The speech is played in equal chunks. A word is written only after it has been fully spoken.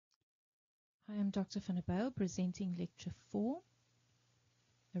I am Dr. van der Bijl presenting Lecture 4.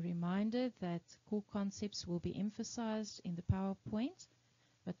 A reminder that core concepts will be emphasized in the PowerPoint,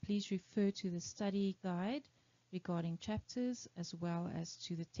 but please refer to the study guide regarding chapters as well as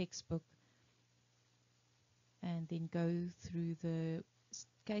to the textbook, and then go through the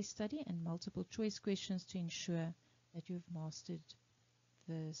case study and multiple choice questions to ensure that you've mastered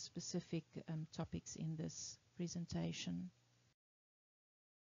the specific topics in this presentation.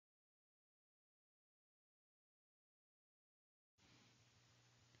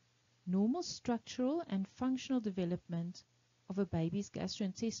 Normal structural and functional development of a baby's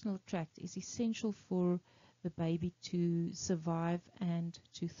gastrointestinal tract is essential for the baby to survive and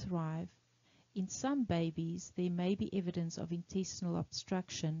to thrive. In some babies, there may be evidence of intestinal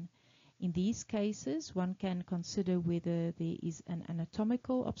obstruction. In these cases, one can consider whether there is an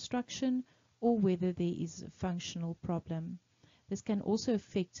anatomical obstruction or whether there is a functional problem. This can also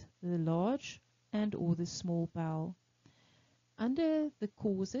affect the large and or the small bowel. Under the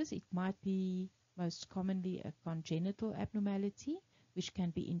causes, it might be most commonly a congenital abnormality, which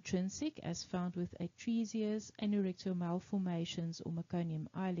can be intrinsic, as found with atresias, anorectal malformations, or meconium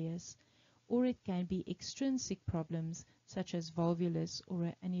ileus, or it can be extrinsic problems such as volvulus or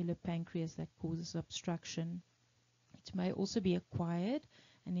an annular pancreas that causes obstruction. It may also be acquired,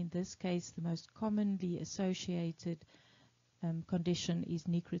 and in this case, the most commonly associated condition is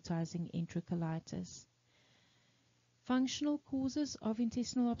necrotizing enterocolitis. Functional causes of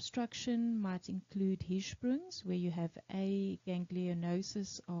intestinal obstruction might include Hirschsprung's, where you have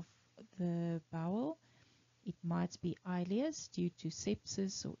aganglionosis of the bowel. It might be ileus due to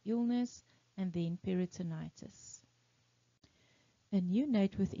sepsis or illness, and then peritonitis. A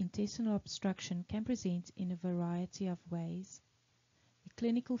neonate with intestinal obstruction can present in a variety of ways. The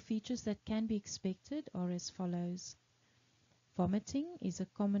clinical features that can be expected are as follows. Vomiting is a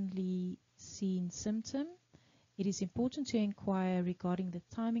commonly seen symptom. It is important to inquire regarding the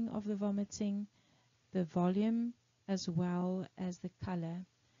timing of the vomiting, the volume, as well as the color.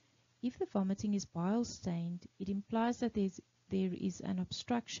 If the vomiting is bile stained, it implies that there is an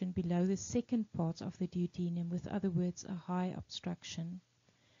obstruction below the second part of the duodenum, with other words, a high obstruction.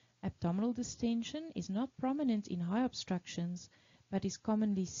 Abdominal distension is not prominent in high obstructions, but is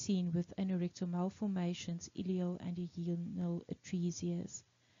commonly seen with anorectal malformations, ileal and ileal atresias.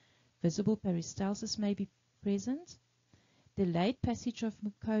 Visible peristalsis may be present. Delayed passage of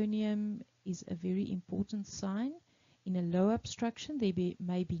meconium is a very important sign. In a low obstruction, there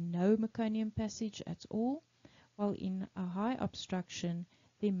may be no meconium passage at all, while in a high obstruction,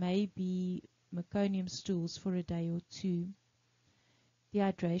 there may be meconium stools for a day or two.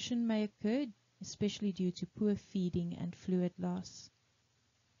 Dehydration may occur, especially due to poor feeding and fluid loss.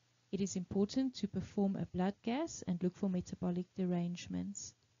 It is important to perform a blood gas and look for metabolic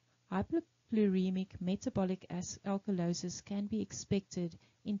derangements. Hypochloremic metabolic alkalosis can be expected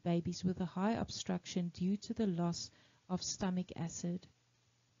in babies with a high obstruction due to the loss of stomach acid.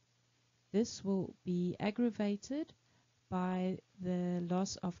 This will be aggravated by the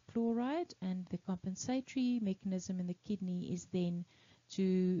loss of chloride, and the compensatory mechanism in the kidney is then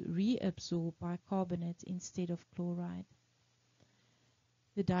to reabsorb bicarbonate instead of chloride.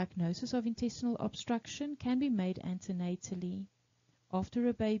 The diagnosis of intestinal obstruction can be made antenatally. After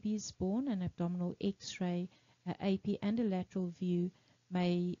a baby is born, an abdominal X-ray, an AP and a lateral view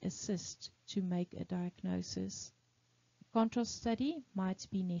may assist to make a diagnosis. A contrast study might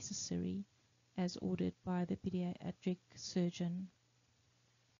be necessary, as ordered by the pediatric surgeon.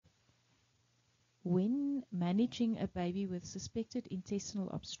 When managing a baby with suspected intestinal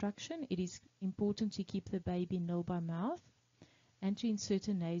obstruction, it is important to keep the baby nil by mouth and to insert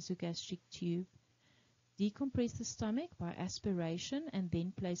a nasogastric tube. Decompress the stomach by aspiration and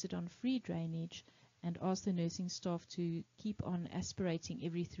then place it on free drainage, and ask the nursing staff to keep on aspirating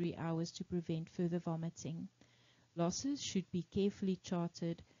every 3 hours to prevent further vomiting. Losses should be carefully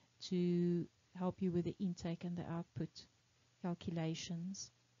charted to help you with the intake and the output calculations.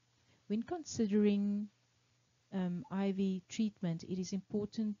 When considering IV treatment, it is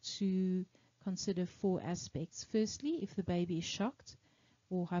important to consider 4 aspects. Firstly, if the baby is shocked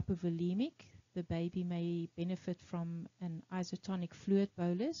or hypovolemic, the baby may benefit from an isotonic fluid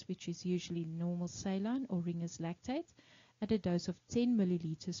bolus, which is usually normal saline or Ringer's lactate, at a dose of 10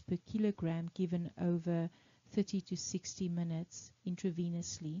 milliliters per kilogram given over 30 to 60 minutes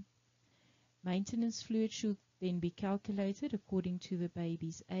intravenously. Maintenance fluid should then be calculated according to the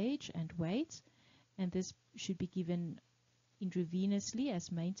baby's age and weight, and this should be given intravenously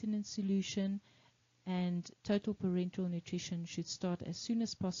as maintenance solution, and total parenteral nutrition should start as soon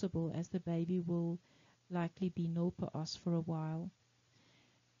as possible, as the baby will likely be nil per os for a while.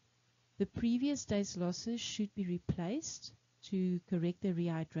 The previous day's losses should be replaced to correct the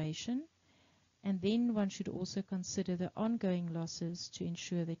rehydration, and then one should also consider the ongoing losses to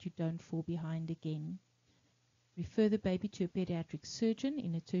ensure that you don't fall behind again. Refer the baby to a pediatric surgeon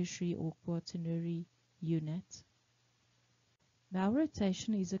in a tertiary or quaternary unit.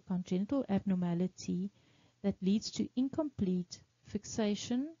 Malrotation is a congenital abnormality that leads to incomplete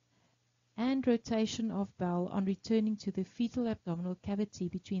fixation and rotation of bowel on returning to the fetal abdominal cavity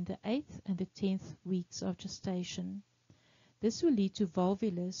between the 8th and the 10th weeks of gestation. This will lead to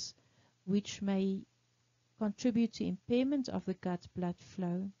volvulus, which may contribute to impairment of the gut blood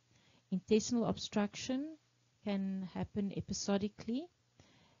flow. Intestinal obstruction can happen episodically,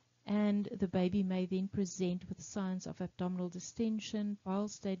 and the baby may then present with signs of abdominal distension,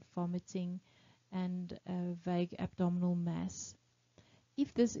 bile-state vomiting, and vague abdominal mass.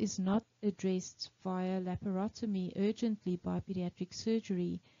 If this is not addressed via laparotomy urgently by pediatric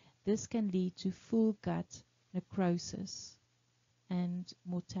surgery, this can lead to full gut necrosis and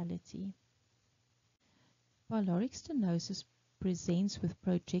mortality. Pyloric stenosis presents with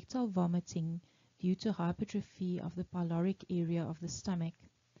projectile vomiting due to hypertrophy of the pyloric area of the stomach.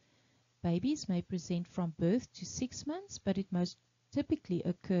 Babies may present from birth to 6 months, but it most typically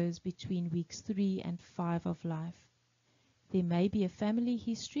occurs between weeks 3 and 5 of life. There may be a family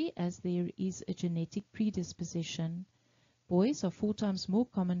history, as there is a genetic predisposition. Boys are 4 times more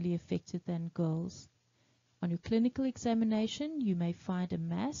commonly affected than girls. On your clinical examination, you may find a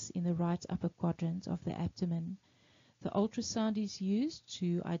mass in the right upper quadrant of the abdomen. The ultrasound is used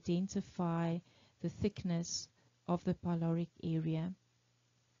to identify the thickness of the pyloric area.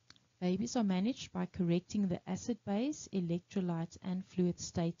 Babies are managed by correcting the acid base, electrolyte, and fluid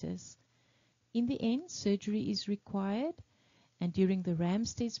status. In the end, surgery is required, and during the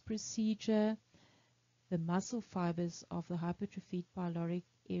Ramsted's procedure, the muscle fibers of the hypertrophied pyloric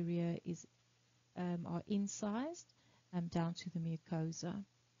area are incised down to the mucosa.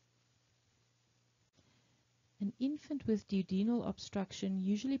 An infant with duodenal obstruction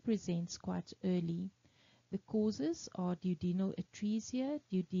usually presents quite early. The causes are duodenal atresia,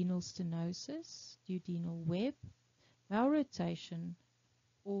 duodenal stenosis, duodenal web, malrotation,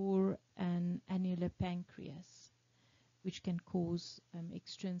 or an annular pancreas, which can cause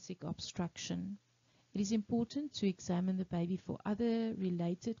extrinsic obstruction. It is important to examine the baby for other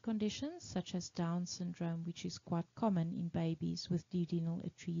related conditions such as Down syndrome, which is quite common in babies with duodenal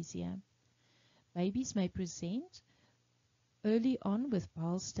atresia. Babies may present early on with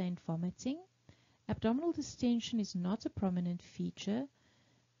bile-stained vomiting. Abdominal distension is not a prominent feature,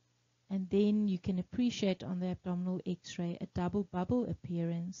 and then you can appreciate on the abdominal x-ray a double bubble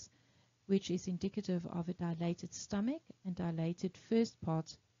appearance, which is indicative of a dilated stomach and dilated first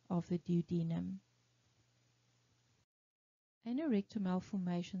part of the duodenum. Anorectal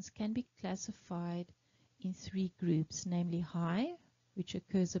malformations can be classified in 3 groups, namely high, which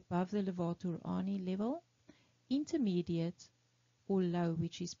occurs above the levator ani level, intermediate, or low,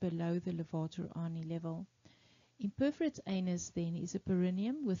 which is below the levator ani level. Imperforate anus then is a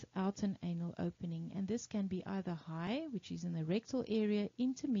perineum without an anal opening, and this can be either high, which is in the rectal area,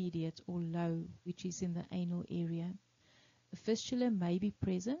 intermediate, or low, which is in the anal area. A fistula may be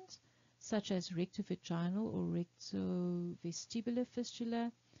present, such as rectovaginal or rectovestibular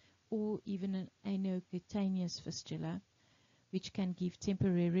fistula, or even an anocutaneous fistula, which can give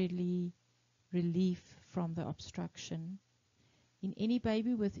temporarily relief from the obstruction. In any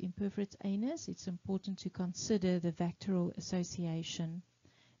baby with imperforate anus, it's important to consider the vectoral association.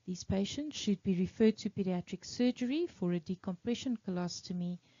 These patients should be referred to pediatric surgery for a decompression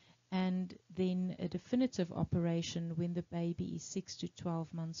colostomy and then a definitive operation when the baby is 6 to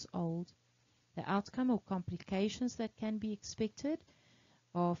 12 months old. The outcome or complications that can be expected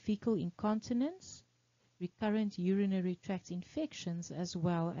are fecal incontinence, recurrent urinary tract infections, as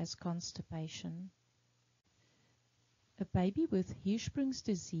well as constipation. A baby with Hirschsprung's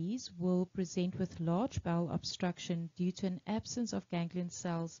disease will present with large bowel obstruction due to an absence of ganglion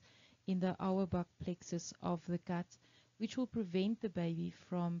cells in the Auerbach plexus of the gut, which will prevent the baby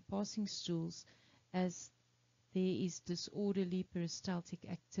from passing stools as there is disorderly peristaltic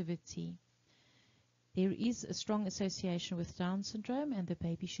activity. There is a strong association with Down syndrome, and the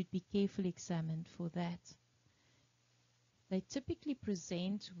baby should be carefully examined for that. They typically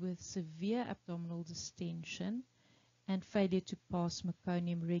present with severe abdominal distension and failure to pass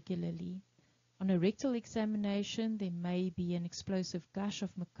meconium regularly. On a rectal examination, there may be an explosive gush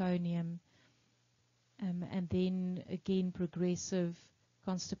of meconium, and then again progressive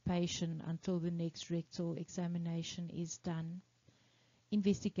constipation until the next rectal examination is done.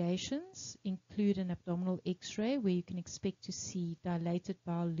 Investigations include an abdominal X-ray where you can expect to see dilated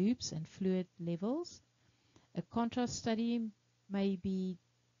bowel loops and fluid levels. A contrast study may be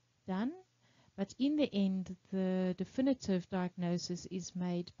done, but in the end, the definitive diagnosis is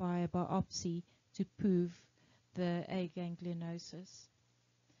made by a biopsy to prove the aganglionosis.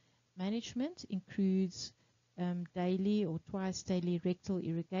 Management includes daily or twice daily rectal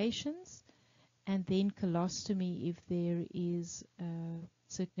irrigations, and then colostomy if there is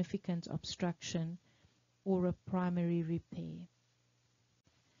significant obstruction or a primary repair.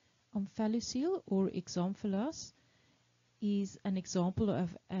 Omphalocele or exomphalos is an example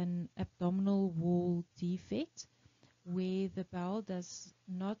of an abdominal wall defect where the bowel does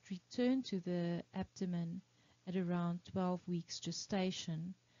not return to the abdomen at around 12 weeks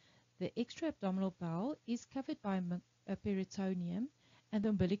gestation. The extra-abdominal bowel is covered by a peritoneum, and the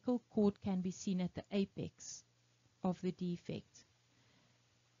umbilical cord can be seen at the apex of the defect.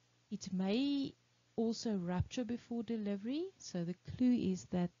 It may also rupture before delivery, so the clue is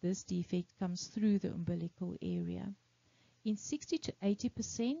that this defect comes through the umbilical area. In 60 to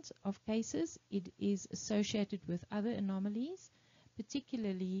 80% of cases, it is associated with other anomalies,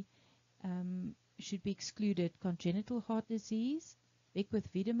 particularly should be excluded congenital heart disease,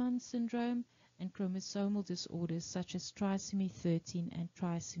 Beckwith-Wiedemann syndrome, and chromosomal disorders such as trisomy 13 and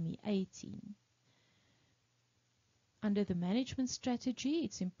trisomy 18. Under the management strategy,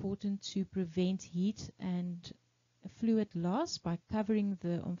 it's important to prevent heat and fluid loss by covering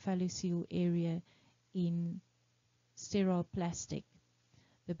the omphalocele area in sterile plastic.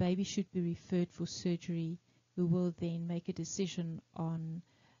 The baby should be referred for surgery, who will then make a decision on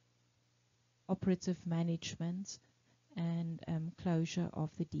operative management and closure of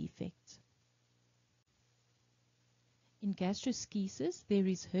the defect. In gastroschisis, there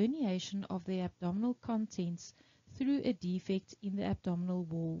is herniation of the abdominal contents through a defect in the abdominal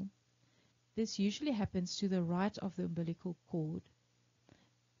wall. This usually happens to the right of the umbilical cord.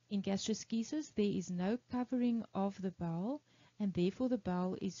 In gastroschisis, there is no covering of the bowel, and therefore the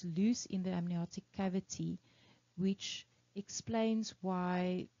bowel is loose in the amniotic cavity, which explains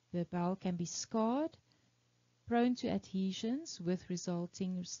why the bowel can be scarred, prone to adhesions with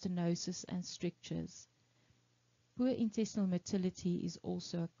resulting stenosis and strictures. Poor intestinal motility is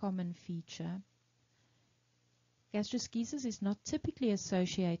also a common feature. Gastroschisis is not typically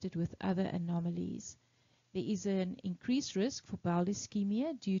associated with other anomalies. There is an increased risk for bowel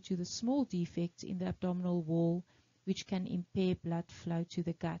ischemia due to the small defect in the abdominal wall, which can impair blood flow to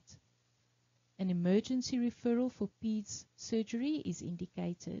the gut. An emergency referral for PEDS surgery is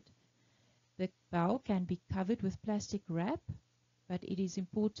indicated. The bowel can be covered with plastic wrap, but it is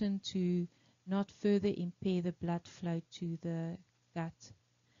important to not further impair the blood flow to the gut.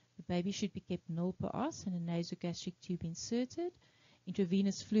 The baby should be kept nil per os and a nasogastric tube inserted.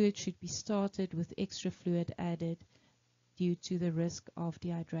 Intravenous fluid should be started with extra fluid added due to the risk of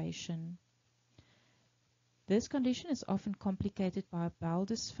dehydration. This condition is often complicated by bowel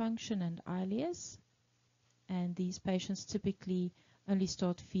dysfunction and ileus, and these patients typically only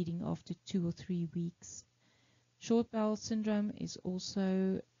start feeding after 2 or 3 weeks. Short bowel syndrome is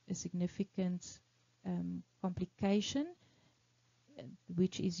also a significant complication,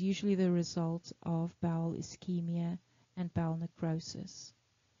 which is usually the result of bowel ischemia and bowel necrosis.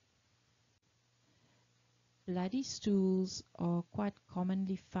 Bloody stools are quite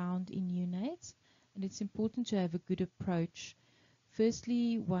commonly found in neonates, and it's important to have a good approach.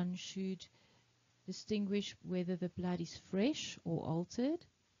 Firstly, one should distinguish whether the blood is fresh or altered,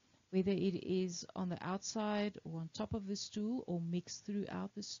 whether it is on the outside or on top of the stool or mixed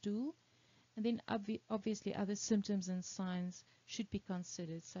throughout the stool. And then obviously other symptoms and signs should be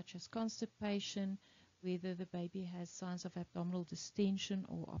considered, such as constipation, whether the baby has signs of abdominal distension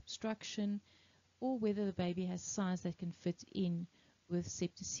or obstruction, or whether the baby has signs that can fit in with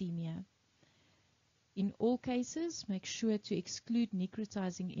septicemia. In all cases, make sure to exclude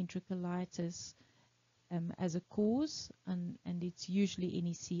necrotizing enterocolitis as a cause, and it's usually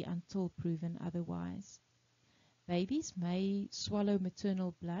NEC until proven otherwise. Babies may swallow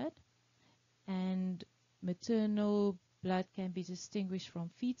maternal blood, and maternal blood can be distinguished from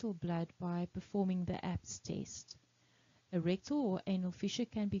fetal blood by performing the APS test. A rectal or anal fissure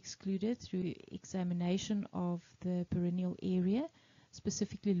can be excluded through examination of the perineal area,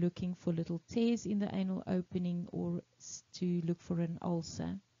 specifically looking for little tears in the anal opening or to look for an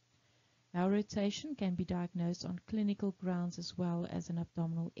ulcer. Malrotation can be diagnosed on clinical grounds as well as an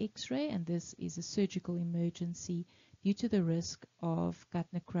abdominal X-ray, and this is a surgical emergency due to the risk of gut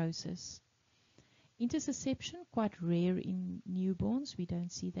necrosis. Intussusception, quite rare in newborns. We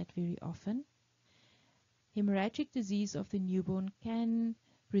don't see that very often. Hemorrhagic disease of the newborn can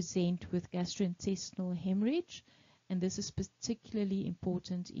present with gastrointestinal hemorrhage, and this is particularly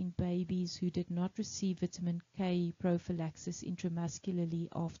important in babies who did not receive vitamin K prophylaxis intramuscularly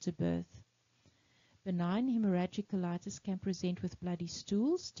after birth. Benign hemorrhagic colitis can present with bloody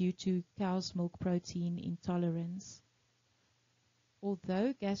stools due to cow's milk protein intolerance.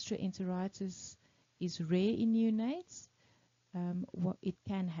 Although gastroenteritis is rare in neonates, it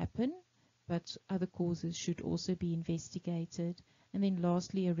can happen, but other causes should also be investigated. And then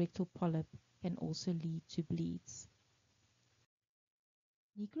lastly, a rectal polyp can also lead to bleeds.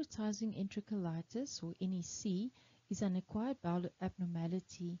 Necrotizing enterocolitis, or NEC, is an acquired bowel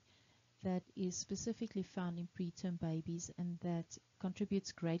abnormality that is specifically found in preterm babies and that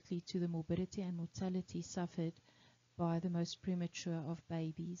contributes greatly to the morbidity and mortality suffered by the most premature of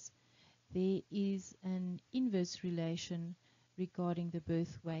babies. There is an inverse relation regarding the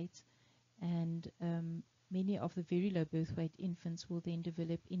birth weight, and many of the very low birth weight infants will then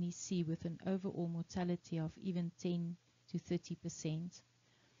develop NEC with an overall mortality of even 10 to 30%.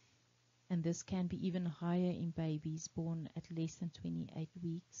 And this can be even higher in babies born at less than 28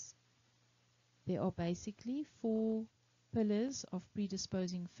 weeks. There are basically 4 pillars of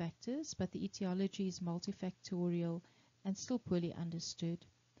predisposing factors, but the etiology is multifactorial and still poorly understood.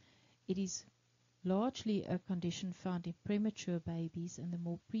 It is largely a condition found in premature babies, and the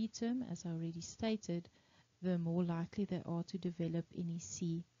more preterm, as I already stated, the more likely they are to develop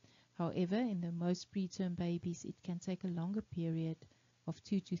NEC. However, in the most preterm babies, it can take a longer period of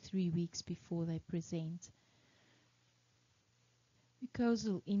 2 to 3 weeks before they present.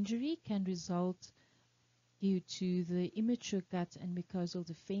 Mucosal injury can result due to the immature gut and mucosal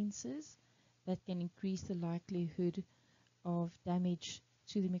defenses that can increase the likelihood of damage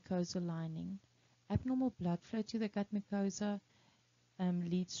to the mucosal lining. Abnormal blood flow to the gut mucosa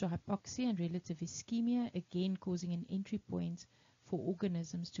leads to hypoxia and relative ischemia, again causing an entry point for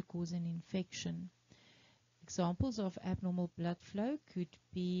organisms to cause an infection. Examples of abnormal blood flow could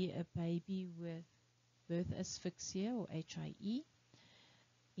be a baby with birth asphyxia or HIE.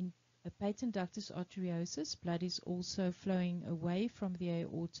 In a patent ductus arteriosus, blood is also flowing away from the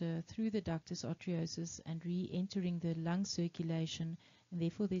aorta through the ductus arteriosus and re-entering the lung circulation, and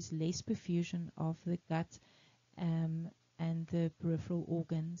therefore there's less perfusion of the gut and the peripheral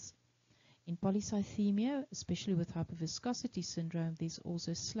organs. In polycythemia, especially with hyperviscosity syndrome, there's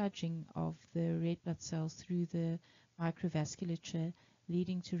also sludging of the red blood cells through the microvasculature,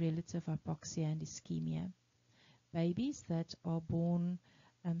 leading to relative hypoxia and ischemia. Babies that are born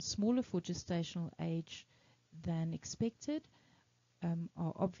smaller for gestational age than expected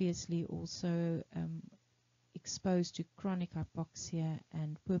are obviously also exposed to chronic hypoxia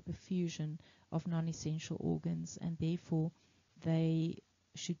and poor perfusion of non-essential organs, and therefore they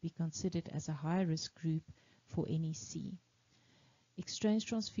should be considered as a high-risk group for NEC. Exchange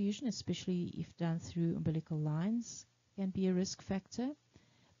transfusion, especially if done through umbilical lines, can be a risk factor.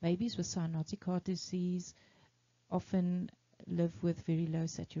 Babies with cyanotic heart disease often live with very low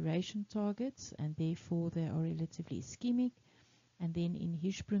saturation targets, and therefore they are relatively ischemic. And then in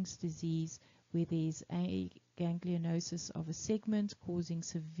Hirschsprung's disease, where there's a ganglionosis of a segment causing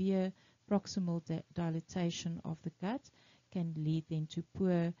severe proximal dilatation of the gut, can lead then to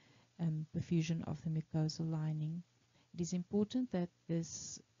poor perfusion of the mucosal lining. It is important that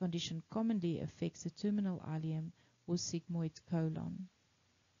this condition commonly affects the terminal ileum or sigmoid colon.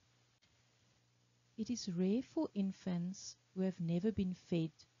 It is rare for infants who have never been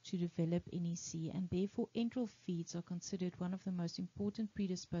fed to develop NEC, and therefore enteral feeds are considered one of the most important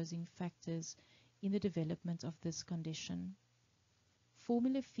predisposing factors in the development of this condition.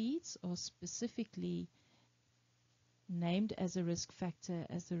 Formula feeds are specifically named as a risk factor,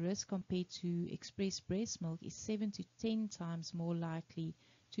 as the risk compared to expressed breast milk is 7 to 10 times more likely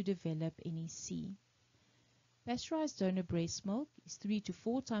to develop NEC. Pasteurized donor breast milk is 3 to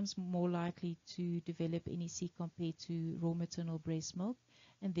 4 times more likely to develop NEC compared to raw maternal breast milk,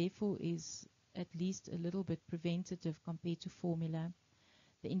 and therefore is at least a little bit preventative compared to formula.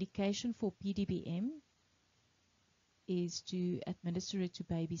 The indication for PDBM is to administer it to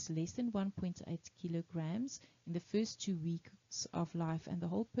babies less than 1.8 kilograms in the first 2 weeks of life, and the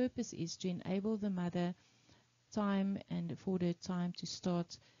whole purpose is to enable the mother time and afford her time to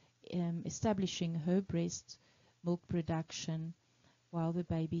start establishing her breast milk production while the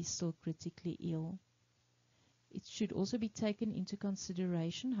baby is still critically ill. It should also be taken into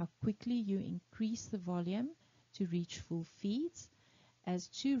consideration how quickly you increase the volume to reach full feeds, as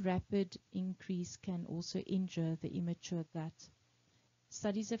too rapid increase can also injure the immature gut.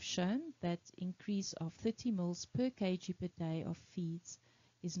 Studies have shown that increase of 30 ml per kg per day of feeds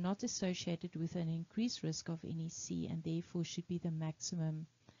is not associated with an increased risk of NEC and therefore should be the maximum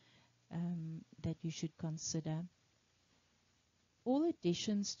that you should consider. All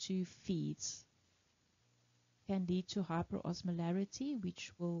additions to feeds can lead to hyperosmolarity,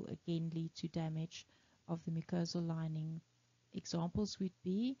 which will again lead to damage of the mucosal lining. Examples would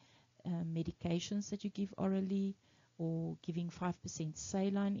be medications that you give orally or giving 5%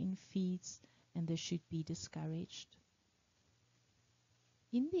 saline in feeds, and this should be discouraged.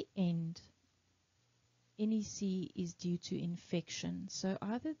 In the end, NEC is due to infection. So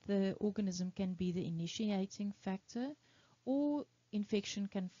either the organism can be the initiating factor or infection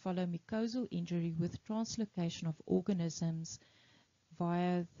can follow mucosal injury with translocation of organisms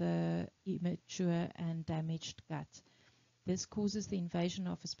via the immature and damaged gut. This causes the invasion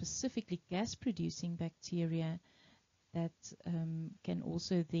of a specifically gas-producing bacteria that can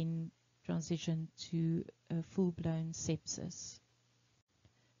also then transition to a full-blown sepsis.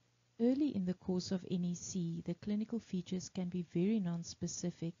 Early in the course of NEC, the clinical features can be very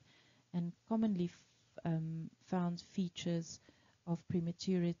non-specific and commonly found features of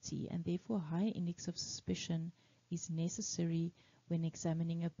prematurity, and therefore a high index of suspicion is necessary when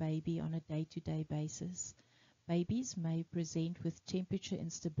examining a baby on a day-to-day basis. Babies may present with temperature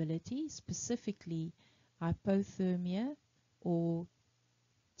instability, specifically hypothermia or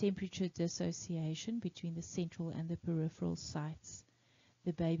temperature dissociation between the central and the peripheral sites.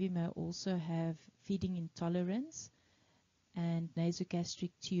 The baby may also have feeding intolerance, and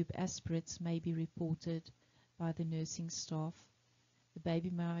nasogastric tube aspirates may be reported by the nursing staff. The baby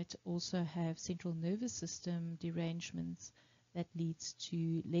might also have central nervous system derangements that leads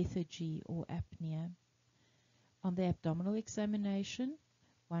to lethargy or apnea. On the abdominal examination,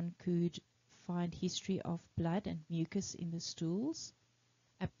 one could find history of blood and mucus in the stools.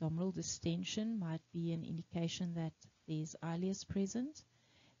 Abdominal distension might be an indication that there is ileus present.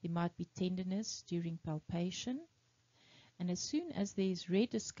 There might be tenderness during palpation. And as soon as there is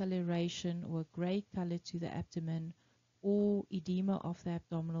red discoloration or a gray color to the abdomen or edema of the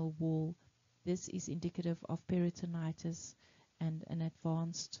abdominal wall, this is indicative of peritonitis and an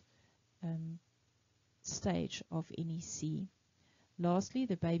advanced stage of NEC. Lastly,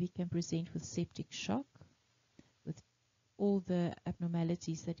 the baby can present with septic shock, with all the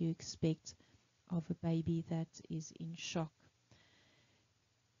abnormalities that you expect of a baby that is in shock.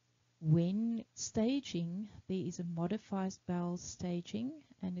 When staging, there is a modified bowel staging,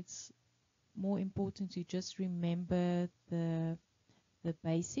 and it's more important to just remember the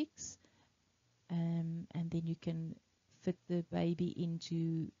basics, and then you can fit the baby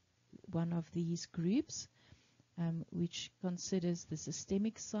into one of these groups, which considers the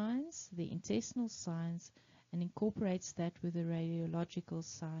systemic signs, the intestinal signs, and incorporates that with the radiological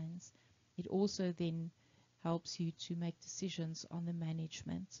signs. It also then helps you to make decisions on the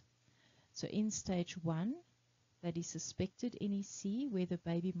management. So in stage 1, that is suspected NEC, where the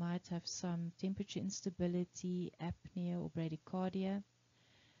baby might have some temperature instability, apnea or bradycardia.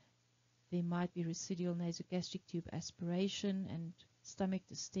 There might be residual nasogastric tube aspiration and stomach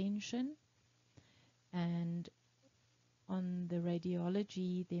distension. And on the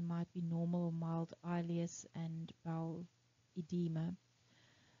radiology, there might be normal or mild ileus and bowel edema.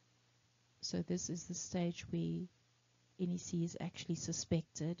 So this is the stage where NEC is actually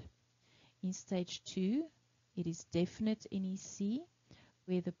suspected. In stage 2, it is definite NEC,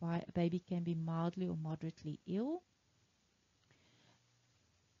 where the baby can be mildly or moderately ill.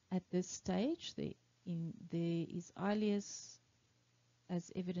 At this stage, there is ileus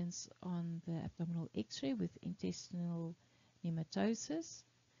as evidence on the abdominal X-ray with intestinal nematosis,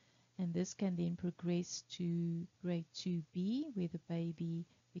 and this can then progress to grade 2B, where the baby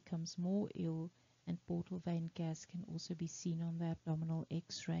becomes more ill, and portal vein gas can also be seen on the abdominal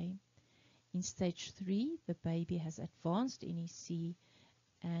X-ray. In stage 3, the baby has advanced NEC,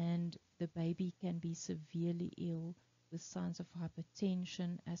 and the baby can be severely ill with signs of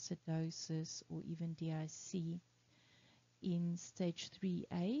hypertension, acidosis, or even DIC. In stage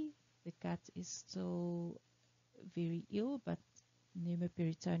 3A, the gut is still very ill, but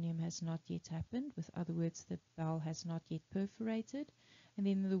pneumoperitoneum has not yet happened. With other words, the bowel has not yet perforated. And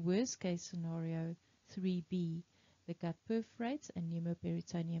then in the worst case scenario, 3B, the gut perforates and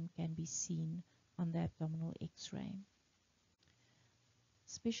pneumoperitoneum can be seen on the abdominal X-ray.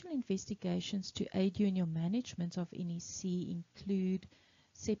 Special investigations to aid you in your management of NEC include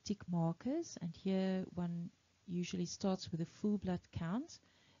septic markers, and here one usually starts with a full blood count,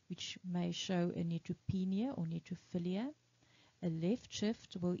 which may show a neutropenia or neutrophilia. A left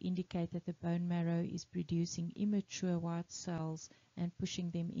shift will indicate that the bone marrow is producing immature white cells and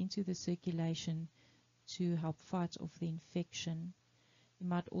pushing them into the circulation to help fight off the infection. There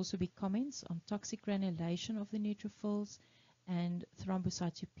might also be comments on toxic granulation of the neutrophils, and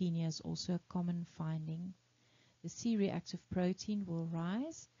thrombocytopenia is also a common finding. The C-reactive protein will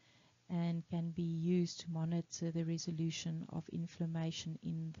rise and can be used to monitor the resolution of inflammation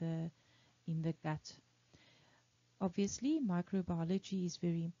in the gut. Obviously, microbiology is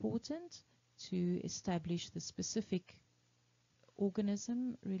very important to establish the specific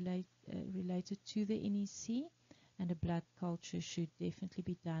organism related to the NEC, and a blood culture should definitely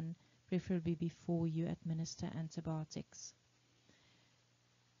be done, preferably before you administer antibiotics.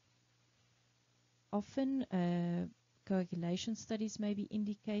 Often coagulation studies may be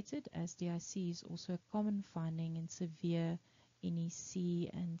indicated, as DIC is also a common finding in severe NEC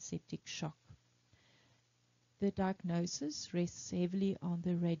and septic shock. The diagnosis rests heavily on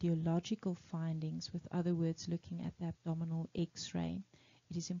the radiological findings, with other words, looking at the abdominal X-ray.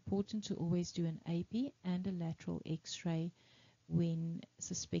 It is important to always do an AP and a lateral X-ray when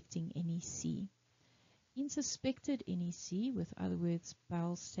suspecting NEC. In suspected NEC, with other words,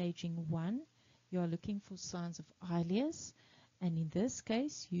 bowel staging 1, you are looking for signs of ileus, and in this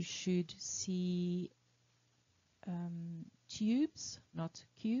case you should see tubes, not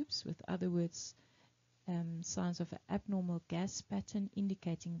cubes, with other words, signs of an abnormal gas pattern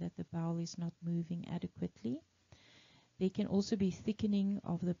indicating that the bowel is not moving adequately. There can also be thickening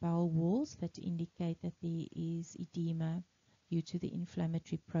of the bowel walls that indicate that there is edema due to the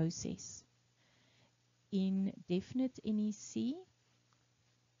inflammatory process. In definite NEC,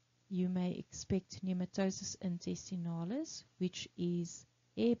 you may expect pneumatosis intestinalis, which is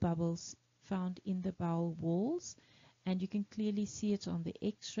air bubbles found in the bowel walls, and you can clearly see it on the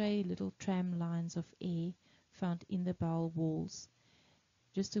X-ray, little tram lines of air found in the bowel walls.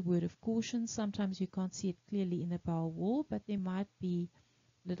 Just a word of caution, sometimes you can't see it clearly in the bowel wall, but there might be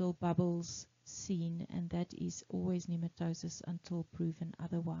little bubbles seen, and that is always pneumatosis until proven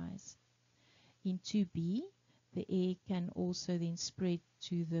otherwise. In 2B, the air can also then spread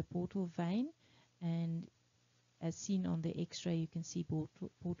to the portal vein, and as seen on the X-ray, you can see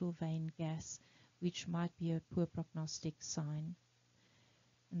portal vein gas, which might be a poor prognostic sign.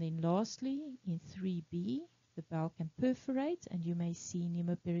 And then lastly, in 3B, the bowel can perforate, and you may see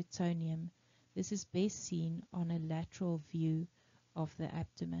pneumoperitoneum. This is best seen on a lateral view of the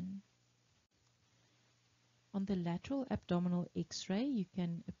abdomen. On the lateral abdominal X-ray, you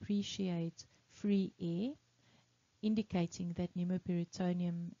can appreciate free air, indicating that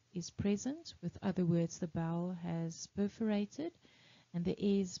pneumoperitoneum is present. With other words, the bowel has perforated and the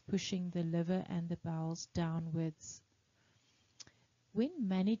air is pushing the liver and the bowels downwards. When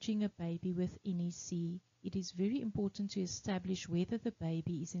managing a baby with NEC, it is very important to establish whether the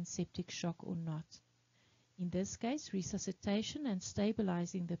baby is in septic shock or not. In this case, resuscitation and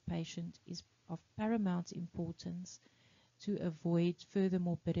stabilizing the patient is of paramount importance to avoid further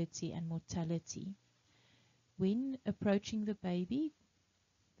morbidity and mortality. When approaching the baby,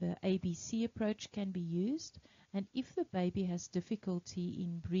 the ABC approach can be used, and if the baby has difficulty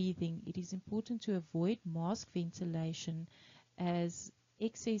in breathing, it is important to avoid mask ventilation, as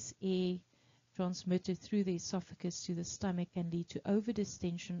excess air transmitted through the esophagus to the stomach can lead to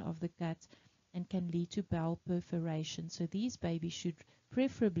overdistension of the gut and can lead to bowel perforation. So these babies should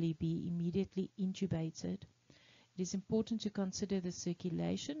preferably be immediately intubated. It is important to consider the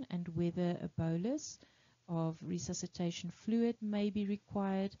circulation and whether a bolus of resuscitation fluid may be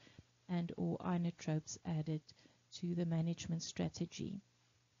required and or inotropes added to the management strategy.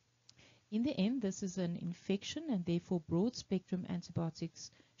 In the end, this is an infection, and therefore broad-spectrum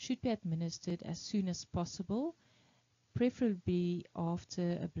antibiotics should be administered as soon as possible, preferably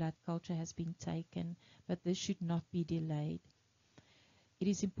after a blood culture has been taken, but this should not be delayed. It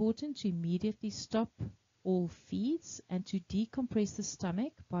is important to immediately stop all feeds and to decompress the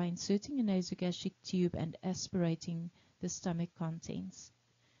stomach by inserting a nasogastric tube and aspirating the stomach contents.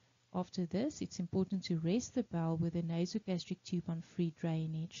 After this, it's important to rest the bowel with a nasogastric tube on free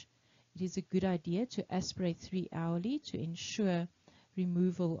drainage. It is a good idea to aspirate 3 hourly to ensure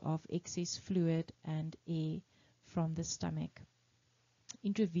removal of excess fluid and air from the stomach.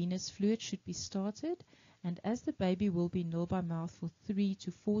 Intravenous fluid should be started, and as the baby will be nil by mouth for 3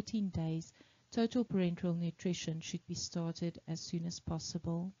 to 14 days, total parenteral nutrition should be started as soon as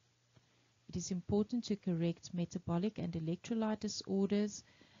possible. It is important to correct metabolic and electrolyte disorders,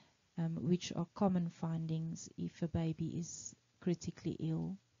 which are common findings if a baby is critically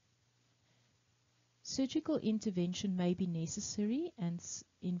ill. Surgical intervention may be necessary, and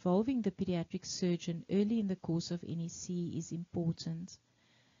involving the pediatric surgeon early in the course of NEC is important.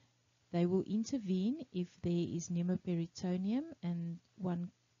 They will intervene if there is pneumoperitoneum, and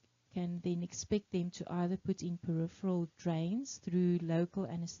one can then expect them to either put in peripheral drains through local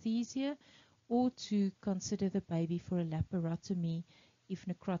anesthesia or to consider the baby for a laparotomy if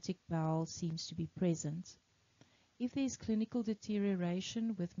necrotic bowel seems to be present. If there is clinical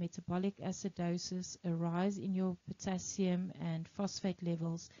deterioration with metabolic acidosis, a rise in your potassium and phosphate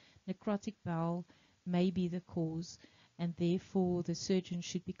levels, necrotic bowel may be the cause, and therefore the surgeon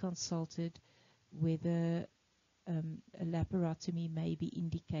should be consulted whether a laparotomy may be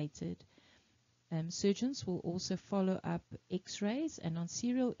indicated. Surgeons will also follow up x-rays, and on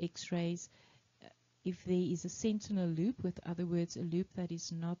serial x-rays, if there is a sentinel loop, with other words, a loop that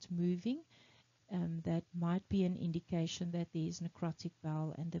is not moving, that might be an indication that there is necrotic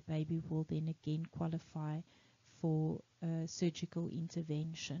bowel, and the baby will then again qualify for surgical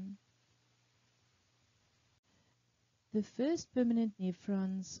intervention. The first permanent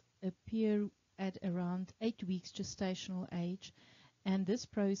nephrons appear at around 8 weeks gestational age, and this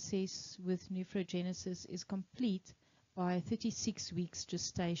process with nephrogenesis is complete by 36 weeks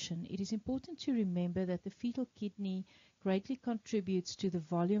gestation. It is important to remember that the fetal kidney greatly contributes to the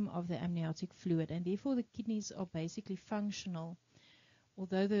volume of the amniotic fluid, and therefore the kidneys are basically functional,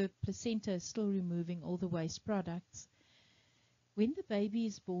 although the placenta is still removing all the waste products. When the baby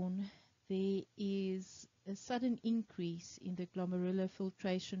is born, there is a sudden increase in the glomerular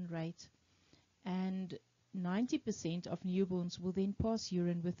filtration rate, and 90% of newborns will then pass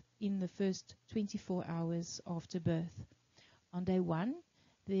urine within the first 24 hours after birth. On day 1,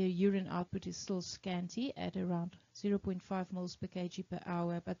 their urine output is still scanty at around 0.5 mils per kg per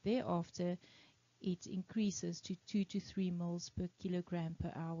hour, but thereafter it increases to 2 to 3 mils per kilogram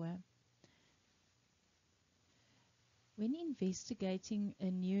per hour. When investigating a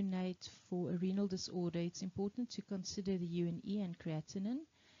neonate for a renal disorder, it's important to consider the UNE and creatinine.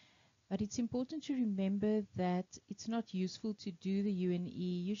 But it's important to remember that it's not useful to do the UNE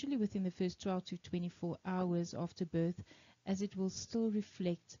usually within the first 12 to 24 hours after birth, as it will still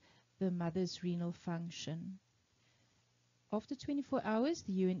reflect the mother's renal function. After 24 hours,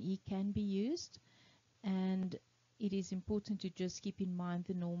 the UNE can be used, and it is important to just keep in mind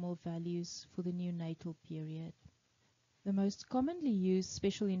the normal values for the neonatal period. The most commonly used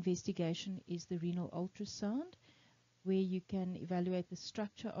special investigation is the renal ultrasound, where you can evaluate the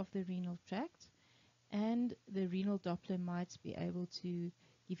structure of the renal tract, and the renal Doppler might be able to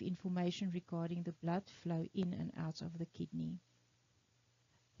give information regarding the blood flow in and out of the kidney.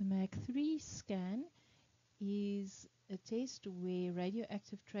 The MAG3 scan is a test where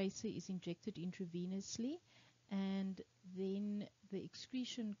radioactive tracer is injected intravenously, and then the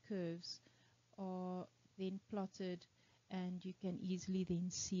excretion curves are then plotted, and you can easily then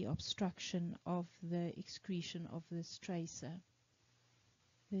see obstruction of the excretion of this tracer.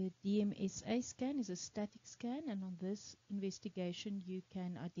 The DMSA scan is a static scan, and on this investigation you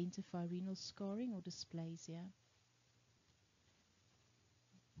can identify renal scarring or dysplasia.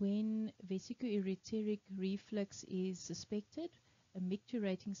 When vesico-ureteric reflux is suspected, a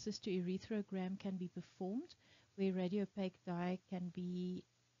micturating cystourethrogram can be performed, where radiopaque dye can be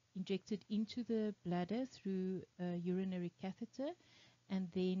injected into the bladder through a urinary catheter, and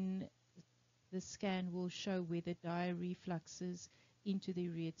then the scan will show whether dye refluxes into the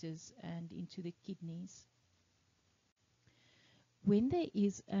ureters and into the kidneys. When there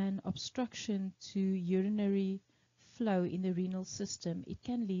is an obstruction to urinary flow in the renal system, it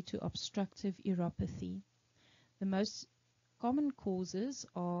can lead to obstructive uropathy. The most common causes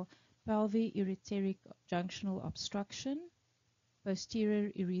are pelvic-ureteric junctional obstruction,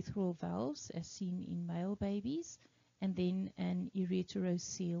 posterior urethral valves, as seen in male babies, and then an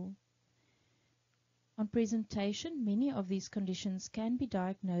ureterocele. On presentation, many of these conditions can be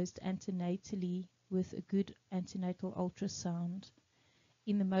diagnosed antenatally with a good antenatal ultrasound.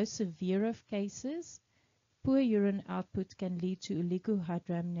 In the most severe of cases, poor urine output can lead to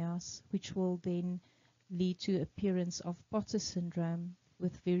oligohydramnios, which will then lead to appearance of Potter syndrome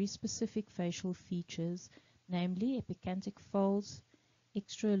with very specific facial features, namely epicantic folds,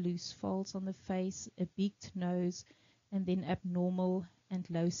 extra loose folds on the face, a beaked nose, and then abnormal and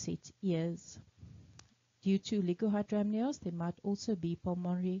low-set ears. Due to oligohydramnios, there might also be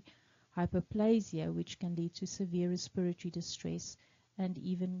pulmonary hyperplasia, which can lead to severe respiratory distress and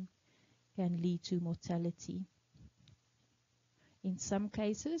even can lead to mortality. In some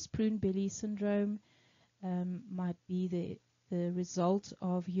cases, prune belly syndrome might be the result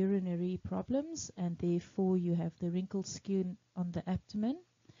of urinary problems, and therefore you have the wrinkled skin on the abdomen.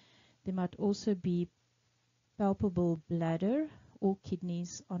 There might also be palpable bladder or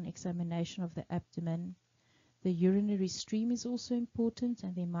kidneys on examination of the abdomen. The urinary stream is also important,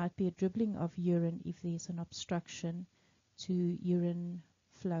 and there might be a dribbling of urine if there is an obstruction to urine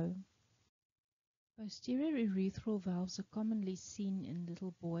flow. Posterior urethral valves are commonly seen in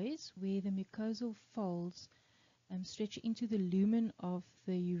little boys where the mucosal folds stretch into the lumen of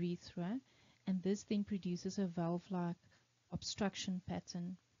the urethra, and this then produces a valve-like obstruction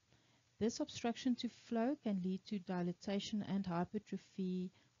pattern. This obstruction to flow can lead to dilatation and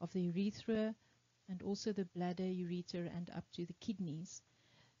hypertrophy of the urethra and also the bladder, ureter, and up to the kidneys.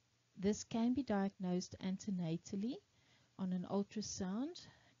 This can be diagnosed antenatally on an ultrasound,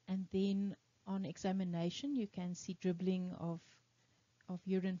 and then on examination you can see dribbling of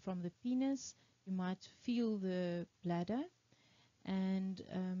urine from the penis. You might feel the bladder, and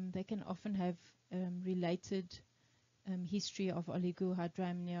they can often have related history of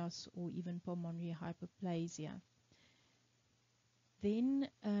oligohydramnios or even pulmonary hyperplasia. Then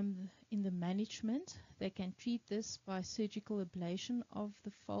in the management, they can treat this by surgical ablation of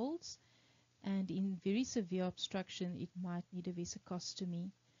the folds, and in very severe obstruction it might need a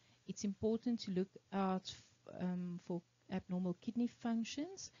vesicostomy. It's important to look out for abnormal kidney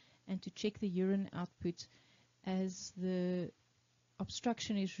functions and to check the urine output. As the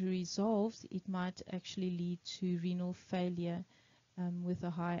obstruction is resolved, it might actually lead to renal failure with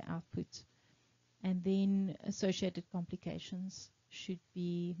a high output, and then associated complications should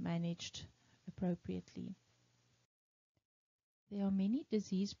be managed appropriately. There are many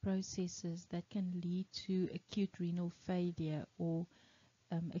disease processes that can lead to acute renal failure or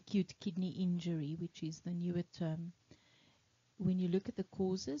acute kidney injury, which is the newer term. When you look at the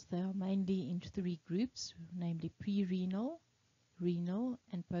causes, they are mainly in three groups, namely pre-renal, renal,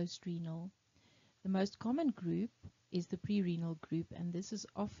 and post-renal. The most common group is the pre-renal group, and this is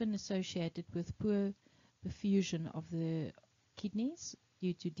often associated with poor perfusion of the kidneys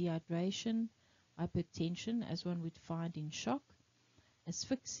due to dehydration, hypertension, as one would find in shock,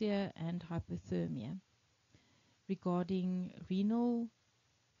 asphyxia, and hypothermia. Regarding renal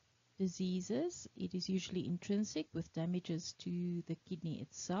diseases, it is usually intrinsic with damages to the kidney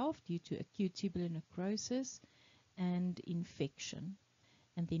itself due to acute tubular necrosis and infection.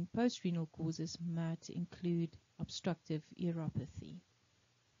 And then post-renal causes might include obstructive uropathy.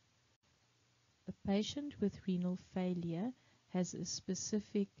 A patient with renal failure has a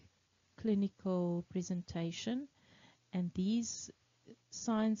specific clinical presentation, and these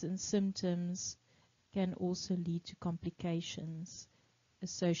signs and symptoms can also lead to complications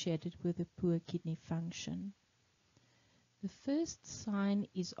associated with a poor kidney function. The first sign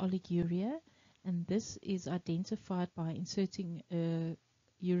is oliguria, and this is identified by inserting a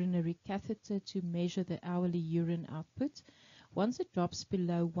urinary catheter to measure the hourly urine output. Once it drops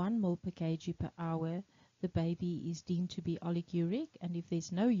below 1 mol per kg per hour, the baby is deemed to be oliguric, and if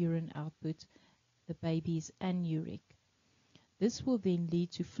there's no urine output, the baby is anuric. This will then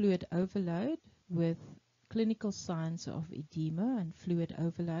lead to fluid overload with clinical signs of edema and fluid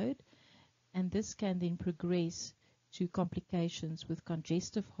overload, and this can then progress to complications with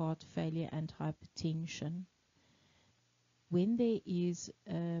congestive heart failure and hypertension. When there is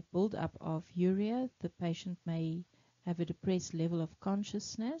a build-up of urea, the patient may have a depressed level of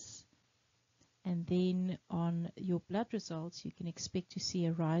consciousness, and then on your blood results you can expect to see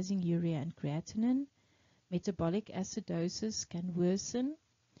a rising urea and creatinine. Metabolic acidosis can worsen,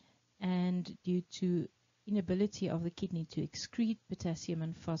 and due to inability of the kidney to excrete potassium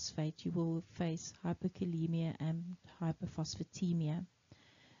and phosphate, you will face hyperkalemia and hyperphosphatemia.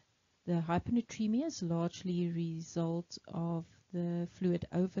 The hyponatremia is largely a result of the fluid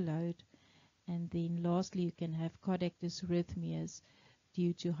overload, and then lastly you can have cardiac dysrhythmias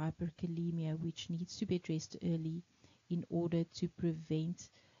due to hyperkalemia, which needs to be addressed early in order to prevent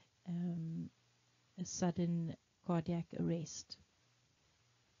a sudden cardiac arrest.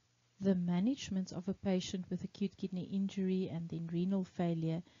 The management of a patient with acute kidney injury and then renal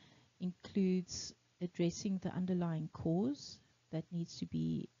failure includes addressing the underlying cause that needs to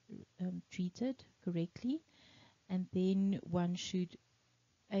be treated correctly, and then one should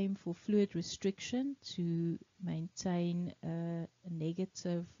aim for fluid restriction to maintain a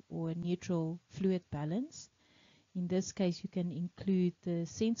negative or a neutral fluid balance. In this case, you can include the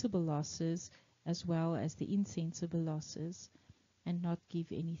sensible losses as well as the insensible losses, and not give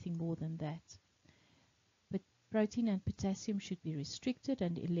anything more than that. But protein and potassium should be restricted,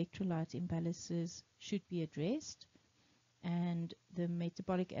 and electrolyte imbalances should be addressed, and the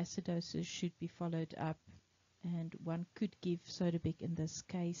metabolic acidosis should be followed up, and one could give Sodabek in this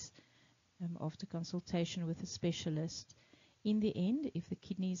case after consultation with a specialist. In the end, if the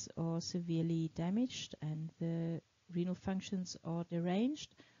kidneys are severely damaged and the renal functions are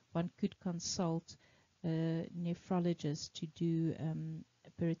deranged, one could consult a nephrologist to do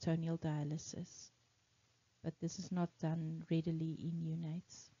peritoneal dialysis. but this is not done readily in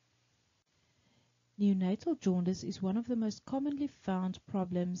neonates. Neonatal jaundice is one of the most commonly found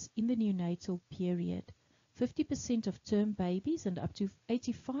problems in the neonatal period. 50% of term babies and up to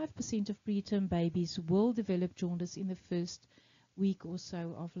 85% of preterm babies will develop jaundice in the first week or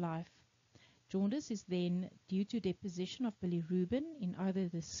so of life. Jaundice is then due to deposition of bilirubin in either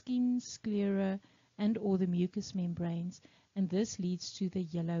the skin, sclera, and or the mucous membranes, and this leads to the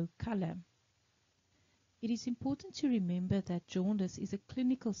yellow color. It is important to remember that jaundice is a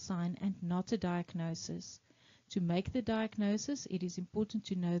clinical sign and not a diagnosis. To make the diagnosis, it is important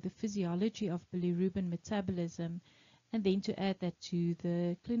to know the physiology of bilirubin metabolism and then to add that to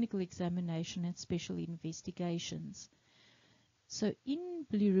the clinical examination and special investigations. So in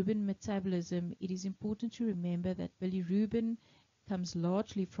bilirubin metabolism, it is important to remember that bilirubin comes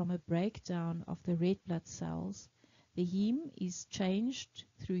largely from a breakdown of the red blood cells. The heme is changed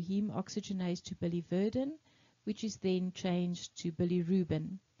through heme oxygenase to biliverdin, which is then changed to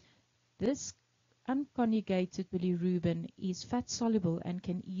bilirubin. This unconjugated bilirubin is fat-soluble and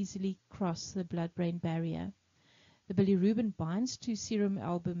can easily cross the blood-brain barrier. The bilirubin binds to serum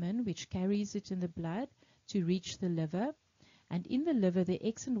albumin, which carries it in the blood to reach the liver, and in the liver the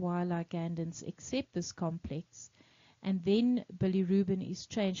X and Y ligandins accept this complex, and then bilirubin is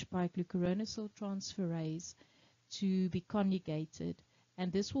changed by glucuronosyl transferase to be conjugated,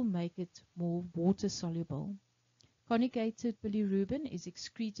 and this will make it more water-soluble. Conjugated bilirubin is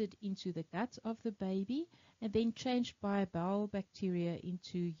excreted into the gut of the baby and then changed by bowel bacteria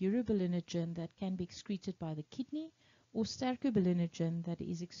into urobilinogen that can be excreted by the kidney or stercobilinogen that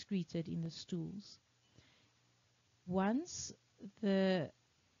is excreted in the stools. Once the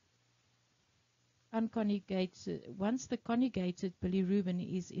conjugated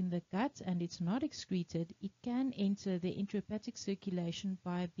bilirubin is in the gut and it's not excreted, it can enter the intrahepatic circulation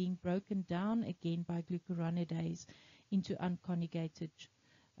by being broken down again by glucuronidase into unconjugated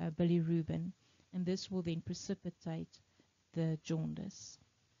bilirubin, and this will then precipitate the jaundice.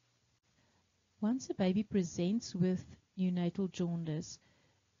 Once a baby presents with neonatal jaundice,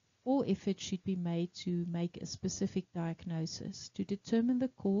 all effort should be made to make a specific diagnosis. To determine the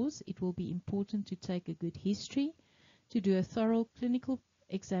cause, it will be important to take a good history, to do a thorough clinical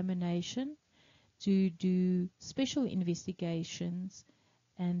examination, to do special investigations,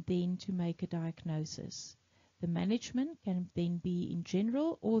 and then to make a diagnosis. The management can then be in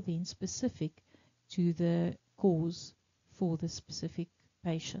general or then specific to the cause for the specific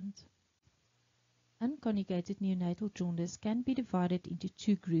patient. Unconjugated neonatal jaundice can be divided into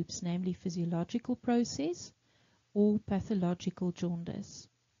two groups, namely physiological process or pathological jaundice.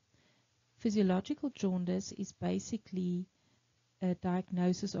 Physiological jaundice is basically a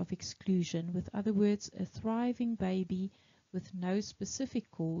diagnosis of exclusion. With other words, a thriving baby with no specific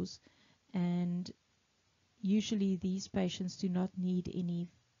cause, and usually these patients do not need any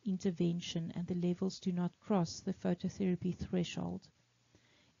intervention and the levels do not cross the phototherapy threshold.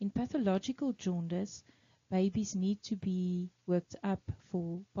 In pathological jaundice, babies need to be worked up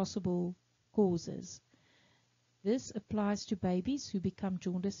for possible causes. This applies to babies who become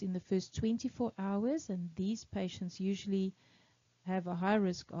jaundiced in the first 24 hours, and these patients usually have a high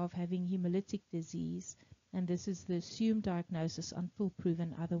risk of having hemolytic disease, and this is the assumed diagnosis until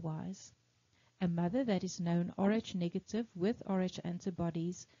proven otherwise. A mother that is known Rh negative with Rh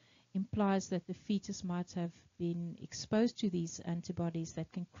antibodies implies that the fetus might have been exposed to these antibodies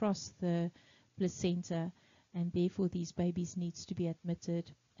that can cross the placenta, and therefore these babies needs to be admitted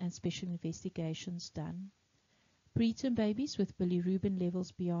and special investigations done. Preterm babies with bilirubin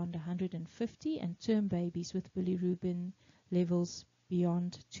levels beyond 150 and term babies with bilirubin levels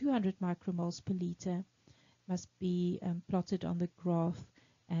beyond 200 micromoles per liter must be plotted on the graph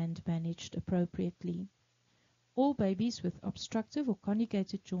and managed appropriately. All babies with obstructive or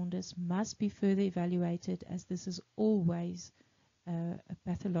conjugated jaundice must be further evaluated, as this is always a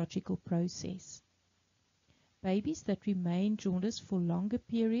pathological process. Babies that remain jaundiced for longer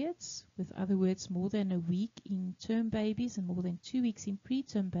periods, with other words more than a week in term babies and more than 2 weeks in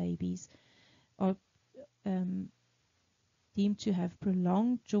preterm babies, are deemed to have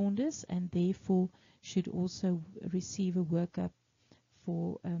prolonged jaundice and therefore should also receive a workup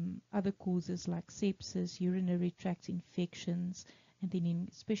for other causes like sepsis, urinary tract infections, and then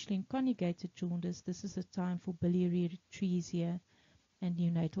especially in conjugated jaundice, this is a time for biliary atresia and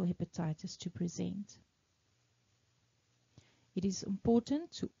neonatal hepatitis to present. It is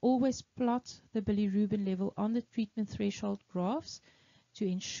important to always plot the bilirubin level on the treatment threshold graphs to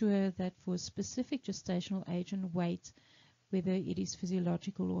ensure that for a specific gestational age and weight, whether it is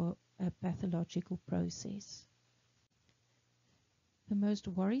physiological or a pathological process. The most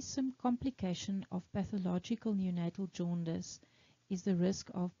worrisome complication of pathological neonatal jaundice is the risk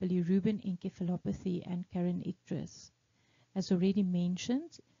of bilirubin encephalopathy and carinectris. As already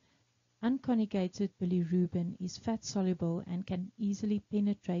mentioned, unconjugated bilirubin is fat-soluble and can easily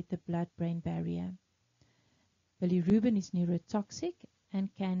penetrate the blood-brain barrier. Bilirubin is neurotoxic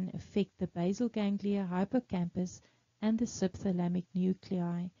and can affect the basal ganglia, hippocampus, and the subthalamic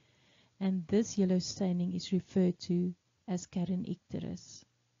nuclei, and this yellow staining is referred to as carinectris.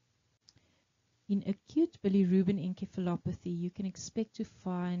 In acute bilirubin encephalopathy, you can expect to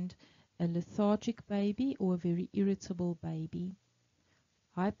find a lethargic baby or a very irritable baby.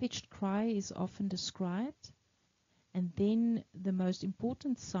 High-pitched cry is often described, and then the most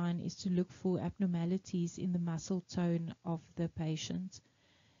important sign is to look for abnormalities in the muscle tone of the patient.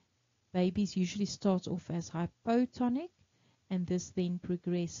 Babies usually start off as hypotonic, and this then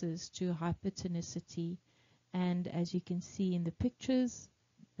progresses to hypertonicity. And as you can see in the pictures,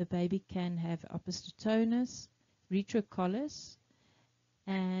 the baby can have opisthotonus, retrocollis,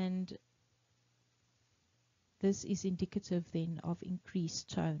 and this is indicative then of increased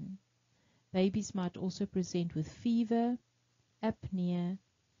tone. Babies might also present with fever, apnea,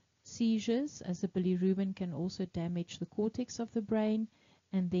 seizures, as the bilirubin can also damage the cortex of the brain,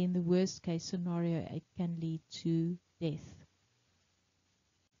 and then the worst case scenario, it can lead to death.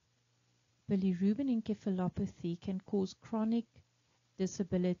 Bilirubin encephalopathy can cause chronic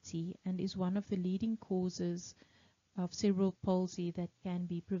disability and is one of the leading causes of cerebral palsy that can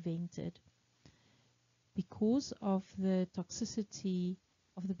be prevented. Because of the toxicity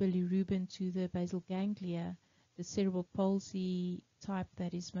of the bilirubin to the basal ganglia, the cerebral palsy type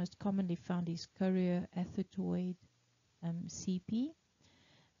that is most commonly found is chorioathetoid CP,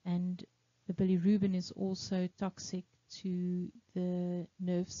 and the bilirubin is also toxic to the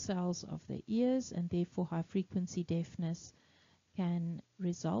nerve cells of the ears, and therefore high frequency deafness can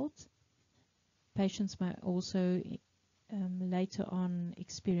result. Patients might also later on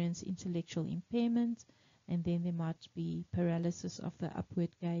experience intellectual impairment, and then there might be paralysis of the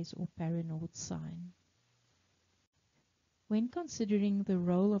upward gaze or Paranaught sign. When considering the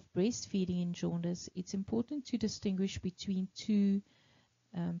role of breastfeeding in jaundice, it's important to distinguish between two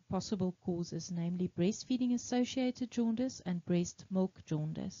possible causes, namely breastfeeding associated jaundice and breast milk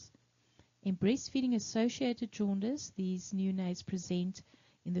jaundice. In breastfeeding associated jaundice, these neonates present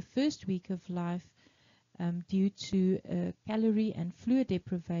in the first week of life due to calorie and fluid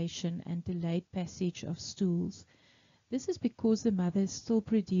deprivation and delayed passage of stools. This is because the mother is still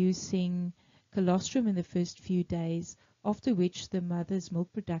producing colostrum in the first few days, after which the mother's milk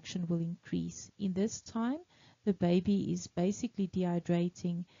production will increase. In this time, the baby is basically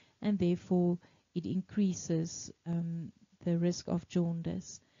dehydrating, and therefore it increases the risk of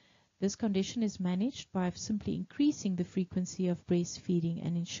jaundice. This condition is managed by simply increasing the frequency of breastfeeding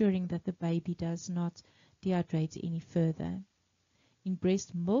and ensuring that the baby does not dehydrate any further. In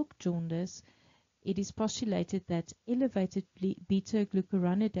breast milk jaundice, it is postulated that elevated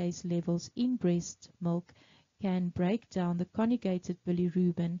beta-glucuronidase levels in breast milk can break down the conjugated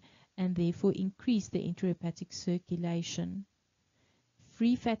bilirubin and therefore increase the enterohepatic circulation.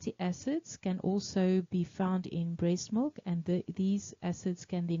 Free fatty acids can also be found in breast milk, and these acids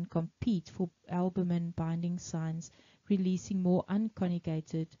can then compete for albumin binding signs, releasing more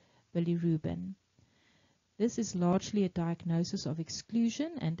unconjugated bilirubin. This is largely a diagnosis of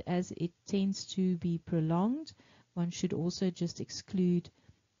exclusion, and as it tends to be prolonged, one should also just exclude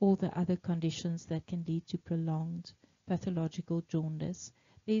all the other conditions that can lead to prolonged pathological jaundice.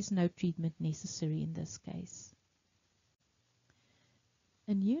 There is no treatment necessary in this case.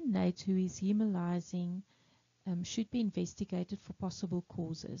 A neonate who is hemolyzing should be investigated for possible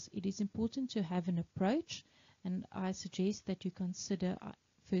causes. It is important to have an approach, and I suggest that you consider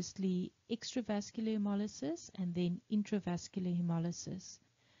firstly extravascular hemolysis and then intravascular hemolysis.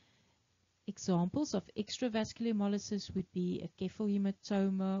 Examples of extravascular hemolysis would be a Keffel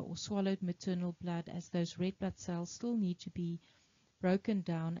hematoma or swallowed maternal blood, as those red blood cells still need to be broken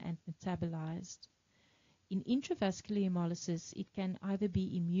down and metabolized. In intravascular hemolysis, it can either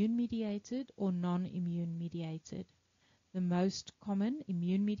be immune-mediated or non-immune mediated. The most common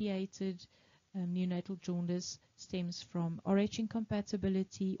immune-mediated neonatal jaundice stems from RH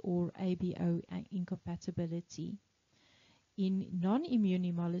incompatibility or ABO incompatibility. In non-immune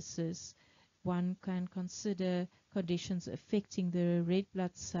hemolysis, one can consider conditions affecting the red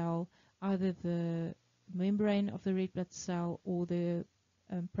blood cell, either the membrane of the red blood cell or the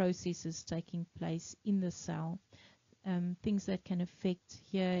processes taking place in the cell. Things that can affect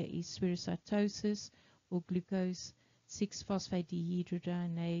here is spherocytosis or glucose 6-phosphate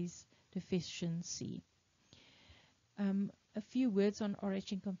dehydrogenase deficiency. A few words on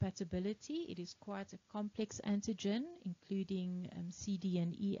RH incompatibility. It is quite a complex antigen, including C, D,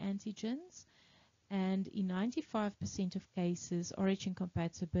 and E antigens. And in 95% of cases, RH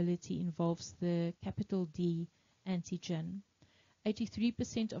incompatibility involves the capital D antigen.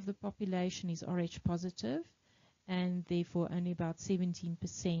 83% of the population is RH positive, and therefore only about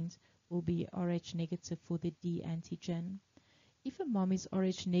 17% will be RH negative for the D antigen. If a mom is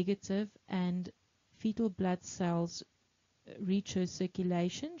RH negative and fetal blood cells reach her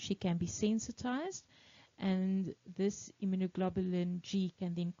circulation, she can be sensitized, and this immunoglobulin G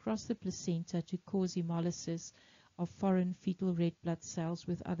can then cross the placenta to cause hemolysis of foreign fetal red blood cells.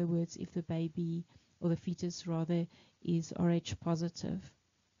 With other words, if the baby, or the fetus rather, is RH positive.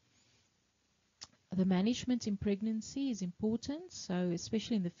 The management in pregnancy is important, so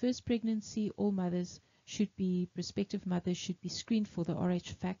especially in the first pregnancy, all prospective mothers should be screened for the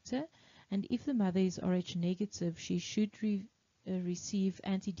RH factor, and if the mother is RH negative, she should receive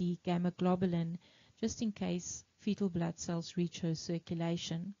anti-D gamma globulin just in case fetal blood cells reach her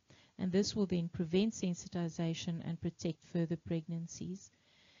circulation, and this will then prevent sensitization and protect further pregnancies.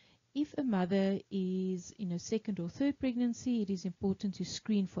 If a mother is in a second or third pregnancy, it is important to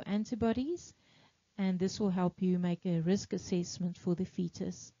screen for antibodies, and this will help you make a risk assessment for the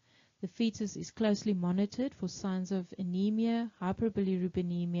fetus. The fetus is closely monitored for signs of anemia,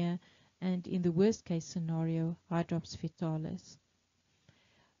 hyperbilirubinemia, and in the worst case scenario, hydrops fetalis.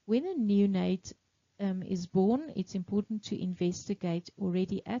 When a neonate is born, it's important to investigate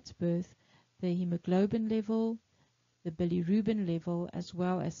already at birth the hemoglobin level, the bilirubin level, as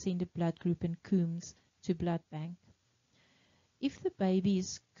well as send a blood group and Coombs to blood bank. If the baby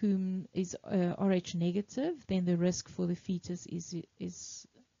is RH negative, then the risk for the fetus is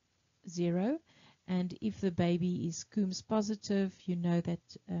 0. And if the baby is Coombs positive, you know that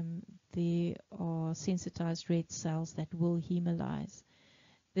there are sensitized red cells that will hemolyze.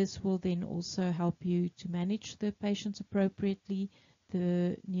 This will then also help you to manage the patients appropriately.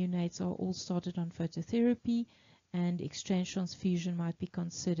 The neonates are all started on phototherapy, and exchange transfusion might be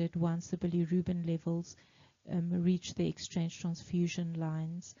considered once the bilirubin levels reach the exchange transfusion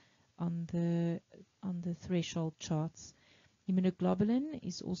lines on the threshold charts. Immunoglobulin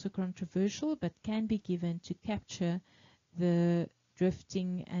is also controversial, but can be given to capture the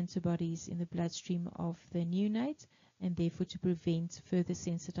drifting antibodies in the bloodstream of the neonate, and therefore to prevent further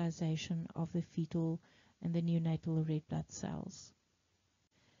sensitization of the fetal and the neonatal red blood cells.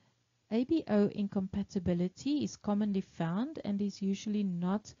 ABO incompatibility is commonly found and is usually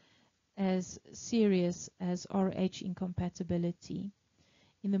not as serious as RH incompatibility.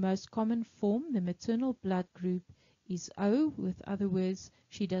 In the most common form, the maternal blood group is O, with other words,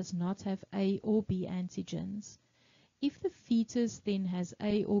 she does not have A or B antigens. If the fetus then has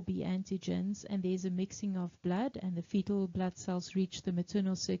A or B antigens and there's a mixing of blood and the fetal blood cells reach the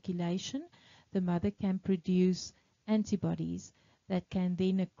maternal circulation, the mother can produce antibodies that can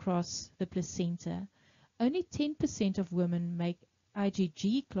then cross the placenta. Only 10% of women make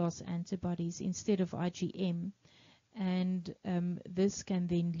IgG class antibodies instead of IgM, and this can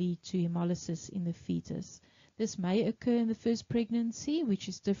then lead to hemolysis in the fetus. This may occur in the first pregnancy, which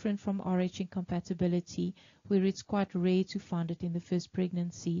is different from RH incompatibility, where it's quite rare to find it in the first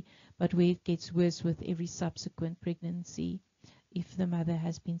pregnancy, but where it gets worse with every subsequent pregnancy if the mother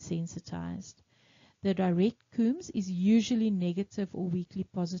has been sensitized. The direct Coombs is usually negative or weakly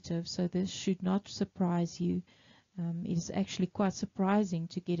positive, so this should not surprise you. It is actually quite surprising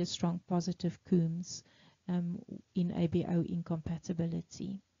to get a strong positive Coombs in ABO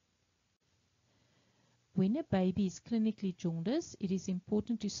incompatibility. When a baby is clinically jaundiced, it is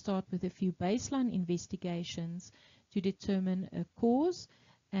important to start with a few baseline investigations to determine a cause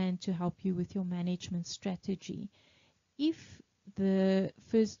and to help you with your management strategy. If the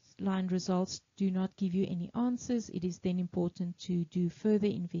first line results do not give you any answers, it is then important to do further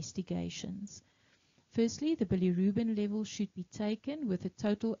investigations. Firstly, the bilirubin level should be taken with a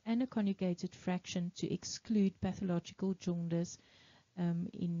total and a conjugated fraction to exclude pathological jaundice,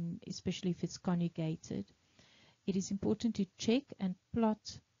 especially if it's conjugated. It is important to check and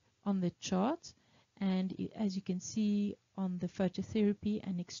plot on the chart, and as you can see on the phototherapy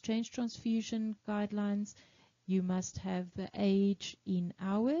and exchange transfusion guidelines, you must have the age in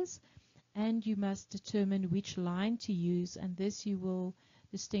hours, and you must determine which line to use, and this you will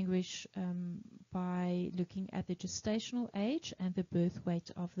distinguish by looking at the gestational age and the birth weight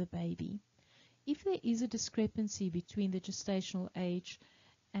of the baby. If there is a discrepancy between the gestational age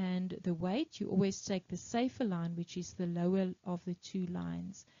and the weight, you always take the safer line, which is the lower of the two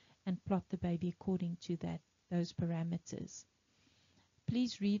lines, and plot the baby according to those parameters.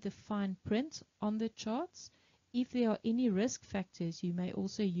 Please read the fine print on the charts. If there are any risk factors, you may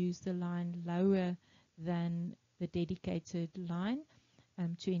also use the line lower than the dedicated line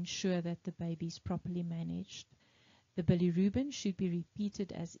to ensure that the baby is properly managed. The bilirubin should be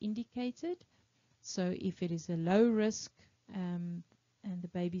repeated as indicated. So if it is a low risk and the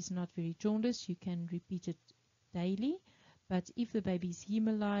baby is not very jaundiced, you can repeat it daily. But if the baby is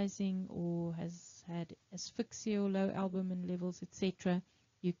hemolyzing or has had asphyxia or low albumin levels, etc.,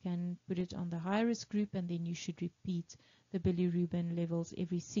 you can put it on the high-risk group, and then you should repeat the bilirubin levels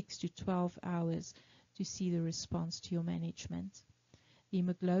every 6 to 12 hours to see the response to your management. The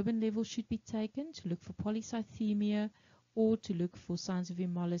hemoglobin level should be taken to look for polycythemia or to look for signs of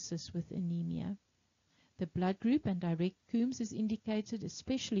hemolysis with anemia. The blood group and direct Coombs is indicated,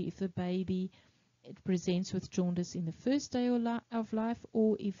 especially if the baby presents with jaundice in the first day of life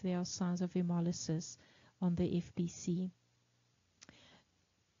or if there are signs of hemolysis on the FBC.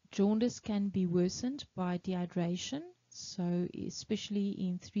 Jaundice can be worsened by dehydration, so especially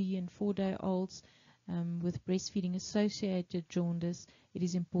in 3 and 4 day olds with breastfeeding associated jaundice, it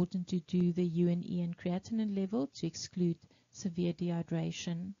is important to do the UNE and creatinine level to exclude severe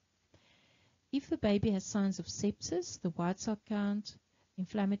dehydration. If the baby has signs of sepsis, the white cell count,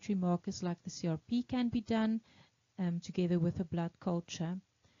 inflammatory markers like the CRP can be done together with a blood culture.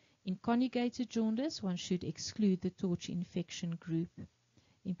 In conjugated jaundice, one should exclude the torch infection group.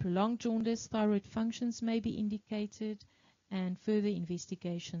 In prolonged jaundice, thyroid functions may be indicated and further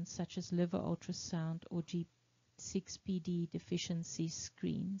investigations such as liver ultrasound or G6PD deficiency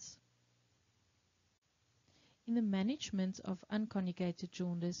screens. In the management of unconjugated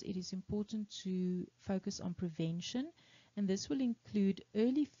jaundice, it is important to focus on prevention, and this will include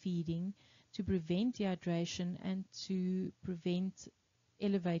early feeding to prevent dehydration and to prevent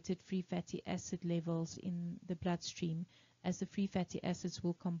elevated free fatty acid levels in the bloodstream, as the free fatty acids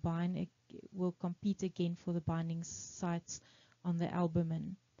will compete again for the binding sites on the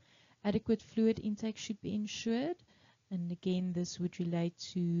albumin. Adequate fluid intake should be ensured, and again this would relate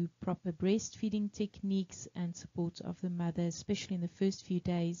to proper breastfeeding techniques and support of the mother, especially in the first few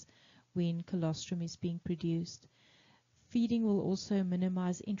days when colostrum is being produced. Feeding will also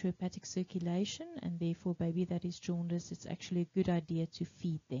minimize intrahepatic circulation, and therefore baby that is jaundiced, it's actually a good idea to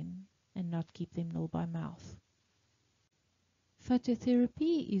feed them and not keep them nil by mouth.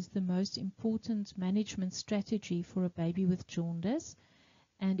 Phototherapy is the most important management strategy for a baby with jaundice,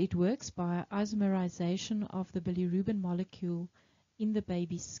 and it works by isomerization of the bilirubin molecule in the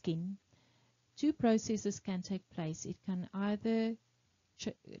baby's skin. Two processes can take place. It can either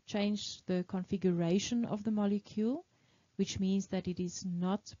change the configuration of the molecule, which means that it is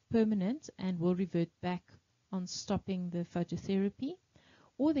not permanent and will revert back on stopping the phototherapy,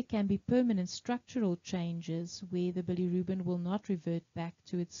 or there can be permanent structural changes where the bilirubin will not revert back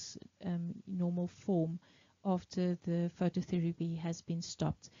to its normal form after the phototherapy has been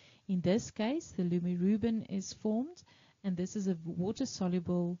stopped. In this case, the lumirubin is formed, and this is a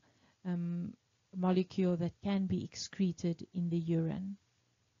water-soluble molecule that can be excreted in the urine.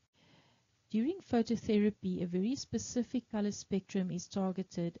 During phototherapy, a very specific color spectrum is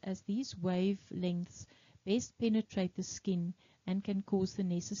targeted, as these wavelengths best penetrate the skin and can cause the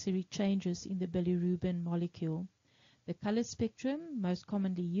necessary changes in the bilirubin molecule. The color spectrum most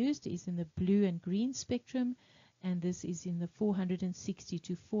commonly used is in the blue and green spectrum, and this is in the 460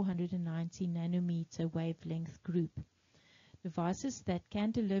 to 490 nanometer wavelength group. Devices that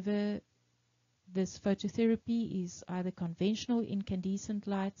can deliver this phototherapy is either conventional incandescent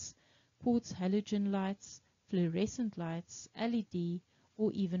lights, quartz halogen lights, fluorescent lights, LED,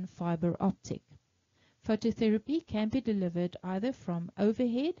 or even fiber optic. Phototherapy can be delivered either from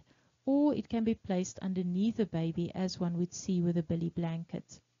overhead, or it can be placed underneath the baby, as one would see with a billy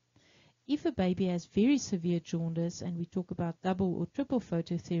blanket. If a baby has very severe jaundice, and we talk about double or triple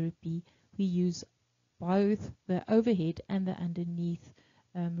phototherapy, we use both the overhead and the underneath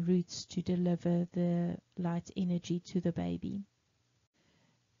routes to deliver the light energy to the baby.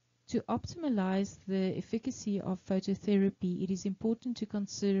 To optimize the efficacy of phototherapy, it is important to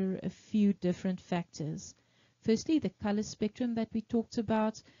consider a few different factors. Firstly, the color spectrum that we talked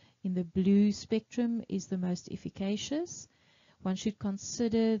about. In the blue spectrum is the most efficacious. One should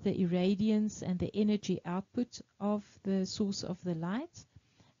consider the irradiance and the energy output of the source of the light,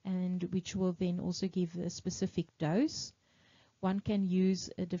 and which will then also give a specific dose. One can use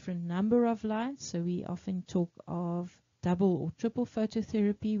a different number of lights, so we often talk of double or triple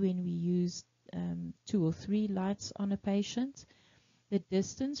phototherapy when we use 2 or 3 lights on a patient. The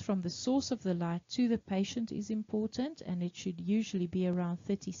distance from the source of the light to the patient is important, and it should usually be around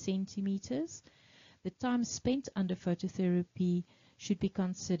 30 centimeters. The time spent under phototherapy should be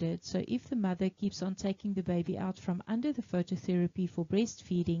considered. So if the mother keeps on taking the baby out from under the phototherapy for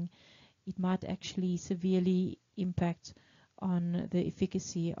breastfeeding, it might actually severely impact on the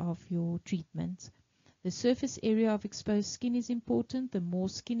efficacy of your treatment. The surface area of exposed skin is important. The more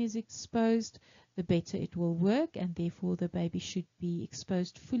skin is exposed, the better it will work, and therefore the baby should be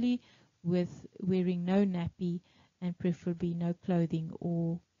exposed fully with wearing no nappy and preferably no clothing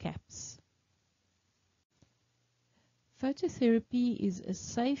or caps. Phototherapy is a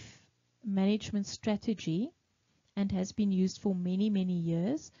safe management strategy and has been used for many, many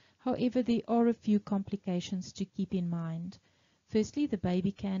years. However, there are a few complications to keep in mind. Firstly, the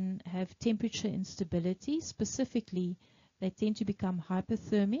baby can have temperature instability. Specifically, they tend to become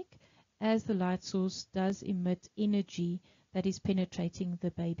hypothermic as the light source does emit energy that is penetrating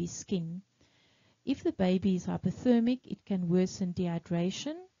the baby's skin. If the baby is hypothermic, it can worsen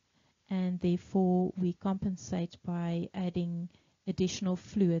dehydration, and therefore we compensate by adding additional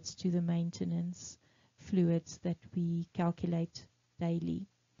fluids to the maintenance fluids that we calculate daily.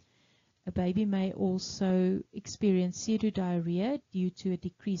 A baby may also experience pseudodiarrhea due to a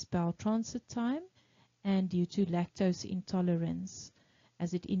decreased bowel transit time and due to lactose intolerance,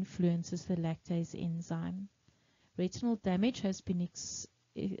 as it influences the lactase enzyme. Retinal damage has been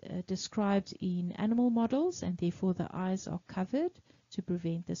described in animal models, and therefore the eyes are covered to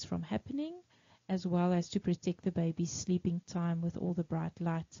prevent this from happening, as well as to protect the baby's sleeping time with all the bright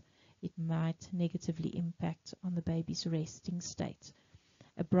light. It might negatively impact on the baby's resting state.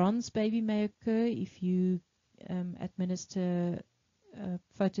 A bronze baby may occur if you administer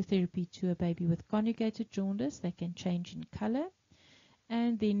phototherapy to a baby with conjugated jaundice. They can change in color.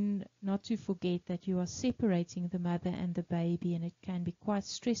 And then not to forget that you are separating the mother and the baby, and it can be quite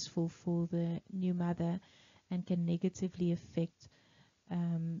stressful for the new mother and can negatively affect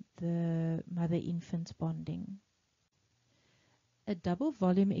the mother-infant bonding. A double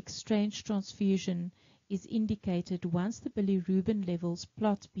volume exchange transfusion is indicated once the bilirubin levels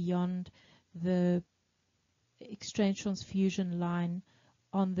plot beyond the exchange transfusion line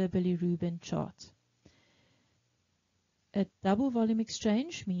on the bilirubin chart. A double volume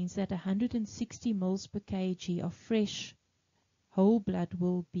exchange means that 160 ml per kg of fresh whole blood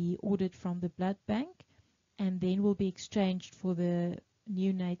will be ordered from the blood bank and then will be exchanged for the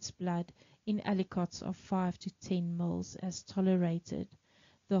neonate's blood in aliquots of 5 to 10 ml as tolerated.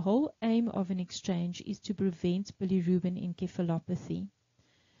 The whole aim of an exchange is to prevent bilirubin encephalopathy.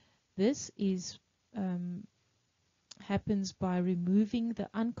 This happens by removing the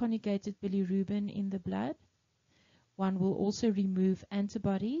unconjugated bilirubin in the blood. One will also remove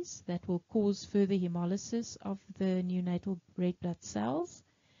antibodies that will cause further hemolysis of the neonatal red blood cells.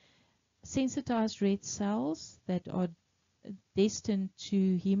 Sensitized red cells that are destined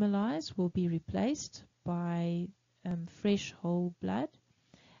to hemolyze will be replaced by fresh whole blood.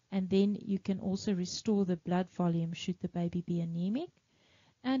 And then you can also restore the blood volume should the baby be anemic.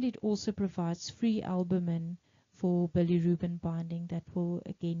 And it also provides free albumin for bilirubin binding that will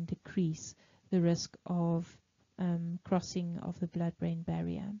again decrease the risk of crossing of the blood-brain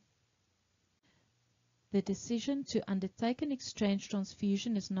barrier. The decision to undertake an exchange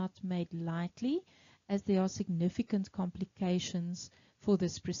transfusion is not made lightly, as there are significant complications for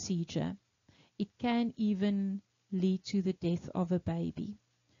this procedure. It can even lead to the death of a baby.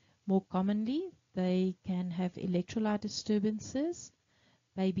 More commonly, they can have electrolyte disturbances.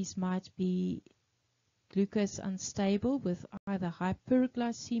 Babies might be glucose unstable with either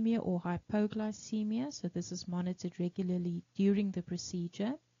hyperglycemia or hypoglycemia, so this is monitored regularly during the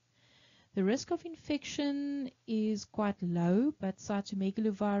procedure. The risk of infection is quite low, but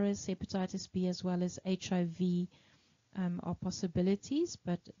cytomegalovirus, hepatitis B, as well as HIV are possibilities,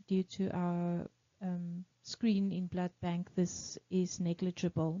 but due to our screen in blood bank, this is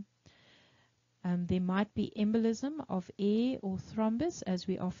negligible. There might be embolism of air or thrombus, as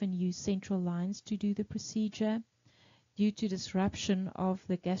we often use central lines to do the procedure. Due to disruption of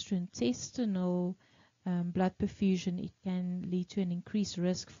the gastrointestinal blood perfusion, it can lead to an increased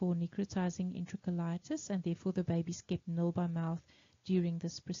risk for necrotizing enterocolitis, and therefore the baby is kept nil by mouth during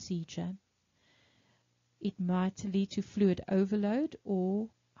this procedure. It might lead to fluid overload or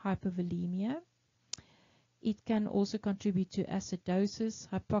hypovolemia. It can also contribute to acidosis,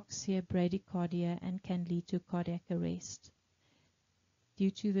 hypoxia, bradycardia, and can lead to cardiac arrest.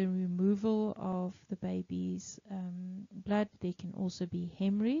 Due to the removal of the baby's blood, there can also be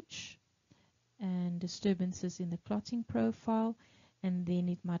hemorrhage and disturbances in the clotting profile, and then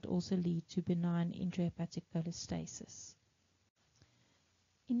it might also lead to benign intrahepatic cholestasis.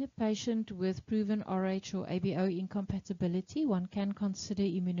 In a patient with proven RH or ABO incompatibility, one can consider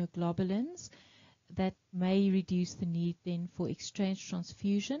immunoglobulins. that may reduce the need then for exchange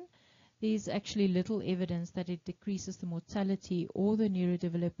transfusion. There's actually little evidence that it decreases the mortality or the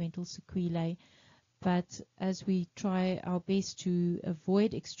neurodevelopmental sequelae, but as we try our best to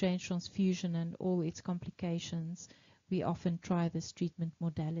avoid exchange transfusion and all its complications, we often try this treatment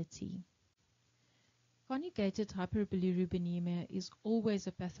modality. Conjugated hyperbilirubinemia is always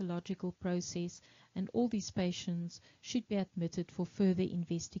a pathological process, and all these patients should be admitted for further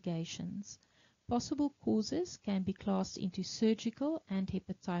investigations. Possible causes can be classed into surgical and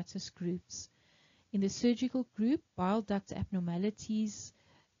hepatitis groups. In the surgical group, bile duct abnormalities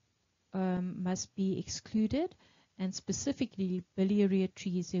must be excluded, and specifically biliary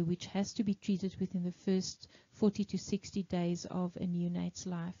atresia, which has to be treated within the first 40 to 60 days of a neonate's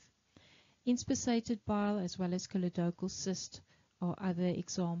life. Inspissated bile as well as colodocal cyst are other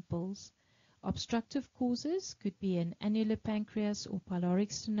examples. Obstructive causes could be an annular pancreas or pyloric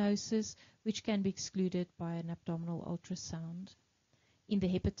stenosis, which can be excluded by an abdominal ultrasound. In the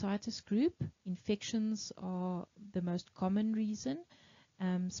hepatitis group, infections are the most common reason,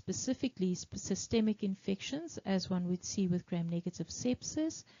 specifically systemic infections, as one would see with gram-negative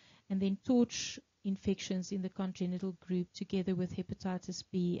sepsis, and then torch infections in the congenital group together with hepatitis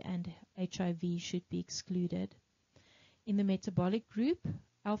B and HIV should be excluded. In the metabolic group,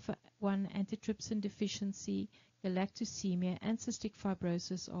 alpha-1 antitrypsin deficiency, galactosemia, and cystic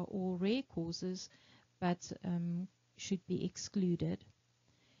fibrosis are all rare causes but should be excluded.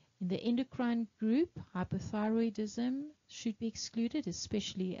 In the endocrine group, hypothyroidism should be excluded,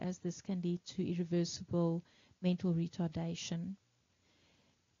 especially as this can lead to irreversible mental retardation.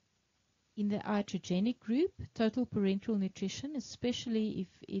 In the iatrogenic group, total parenteral nutrition, especially if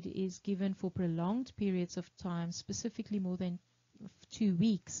it is given for prolonged periods of time, specifically more than 2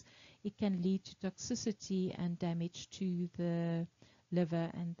 weeks, it can lead to toxicity and damage to the liver,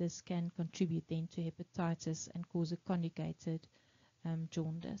 and this can contribute then to hepatitis and cause a conjugated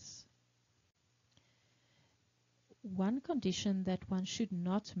jaundice. One condition that one should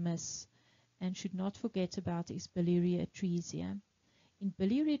not miss and should not forget about is biliary atresia. In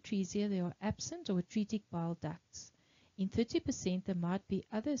biliary atresia, there are absent or atretic bile ducts. In 30%, there might be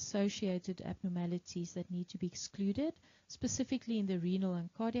other associated abnormalities that need to be excluded, specifically in the renal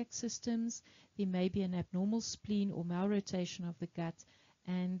and cardiac systems. There may be an abnormal spleen or malrotation of the gut,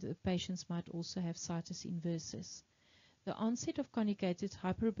 and patients might also have situs inversus. The onset of conjugated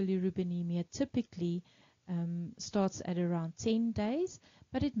hyperbilirubinemia typically starts at around 10 days,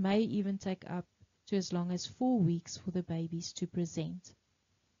 but it may even take up to as long as 4 weeks for the babies to present.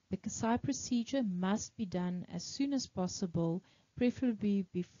 The Kasai procedure must be done as soon as possible, preferably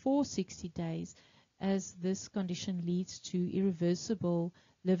before 60 days, as this condition leads to irreversible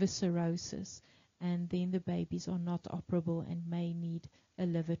liver cirrhosis, and then the babies are not operable and may need a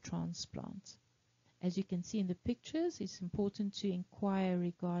liver transplant. As you can see in the pictures, it's important to inquire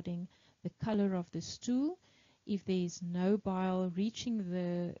regarding the color of the stool. If there is no bile reaching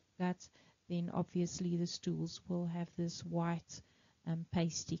the gut, then obviously the stools will have this white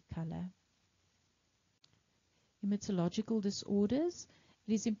pasty color. Hematological disorders.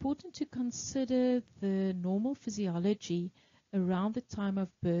 It is important to consider the normal physiology around the time of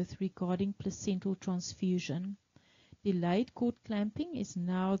birth regarding placental transfusion. Delayed cord clamping is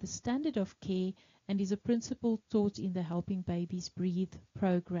now the standard of care and is a principle taught in the Helping Babies Breathe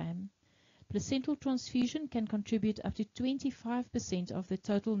program. Placental transfusion can contribute up to 25% of the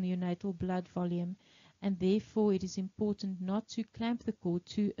total neonatal blood volume, and therefore it is important not to clamp the cord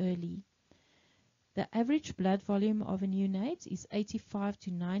too early. The average blood volume of a neonate is 85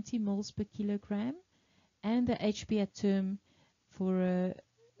 to 90 ml per kilogram, and the HB at term for a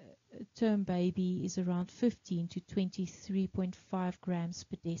term baby is around 15 to 23.5 grams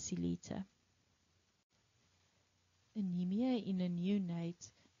per deciliter. Anemia in a neonate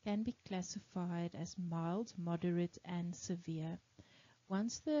can be classified as mild, moderate, and severe.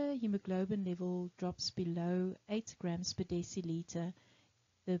 Once the hemoglobin level drops below 8 grams per deciliter,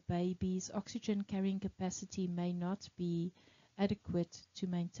 the baby's oxygen carrying capacity may not be adequate to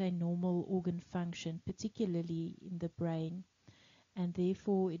maintain normal organ function, particularly in the brain, and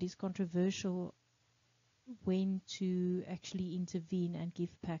therefore it is controversial when to actually intervene and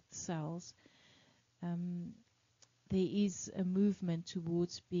give packed cells. There is a movement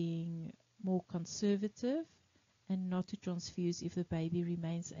towards being more conservative and not to transfuse if the baby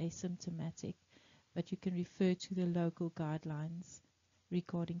remains asymptomatic, but you can refer to the local guidelines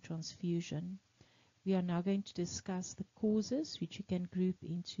regarding transfusion. We are now going to discuss the causes, which you can group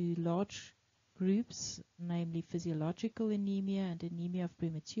into large groups, namely physiological anemia and anemia of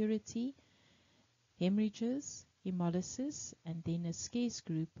prematurity, hemorrhages, hemolysis, and then a scarce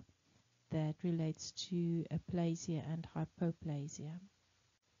group, that relates to aplasia and hypoplasia.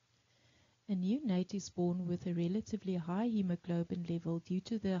 A neonate is born with a relatively high hemoglobin level due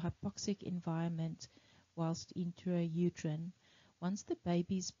to the hypoxic environment whilst intrauterine. Once the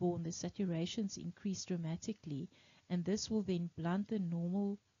baby is born, the saturations increase dramatically, and this will then blunt the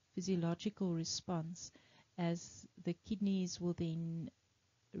normal physiological response, as the kidneys will then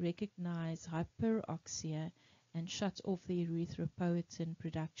recognize hyperoxia and shut off the erythropoietin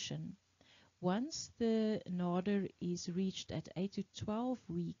production. Once the nadir is reached at 8 to 12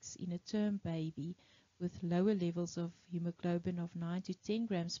 weeks in a term baby with lower levels of hemoglobin of 9 to 10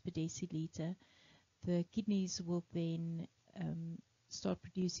 grams per deciliter, the kidneys will then start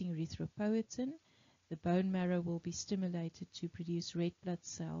producing erythropoietin. The bone marrow will be stimulated to produce red blood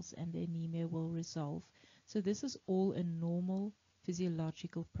cells, and the anemia will resolve. So this is all a normal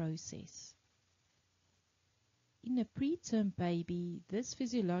physiological process. In a preterm baby, this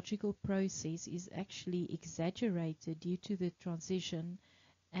physiological process is actually exaggerated due to the transition,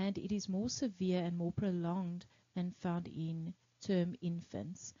 and it is more severe and more prolonged than found in term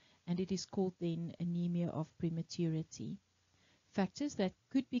infants, and it is called then anemia of prematurity. Factors that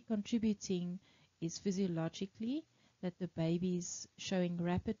could be contributing is physiologically that the baby is showing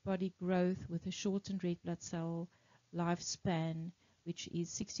rapid body growth with a shortened red blood cell lifespan, which is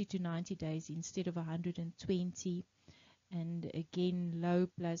 60 to 90 days instead of 120, and again low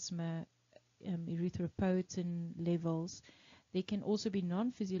plasma erythropoietin levels. There can also be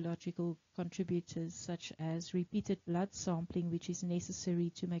non-physiological contributors such as repeated blood sampling, which is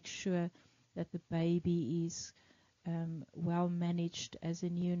necessary to make sure that the baby is well managed as a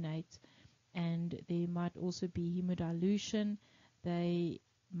neonate, and there might also be hemodilution. They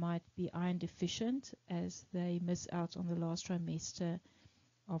might be iron deficient as they miss out on the last trimester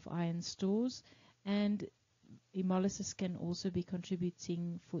of iron stores, and hemolysis can also be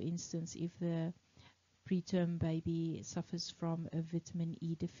contributing, for instance, if the preterm baby suffers from a vitamin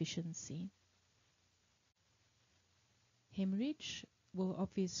E deficiency. Hemorrhage will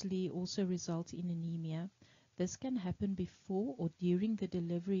obviously also result in anemia. This can happen before or during the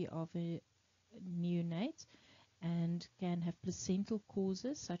delivery of a neonate and can have placental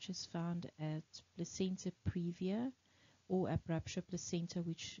causes such as found at placenta previa or abruptia placenta,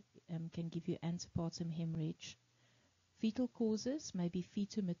 which can give you antepartum hemorrhage. Fetal causes may be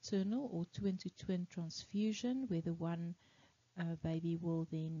fetal-maternal or twin-to-twin transfusion, where the one baby will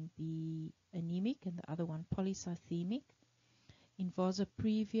then be anemic and the other one polycythemic. In vasa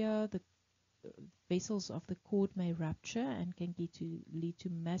previa, the vessels of the cord may rupture and can lead to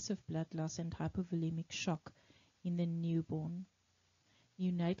massive blood loss and hypovolemic shock in the newborn.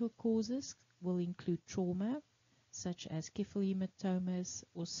 Neonatal causes will include trauma, such as hematomas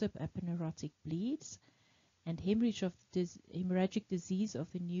or subaponeurotic bleeds, and hemorrhagic disease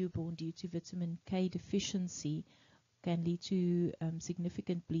of the newborn due to vitamin K deficiency can lead to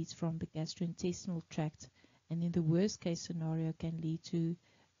significant bleeds from the gastrointestinal tract, and in the worst case scenario can lead to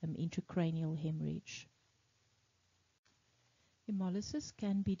intracranial hemorrhage. Hemolysis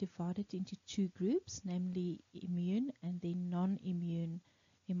can be divided into two groups, namely immune and then non-immune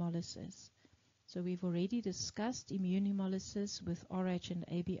hemolysis. So we've already discussed immune hemolysis, with RH and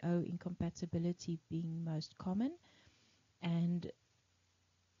ABO incompatibility being most common, and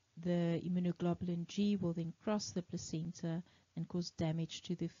the immunoglobulin G will then cross the placenta and cause damage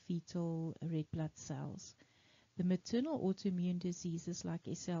to the fetal red blood cells. The maternal autoimmune diseases like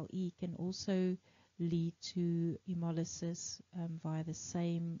SLE can also lead to hemolysis via the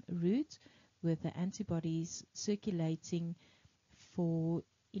same route, with the antibodies circulating for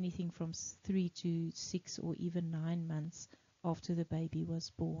anything from 3 to 6 or even 9 months after the baby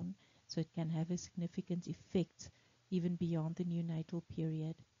was born. So it can have a significant effect even beyond the neonatal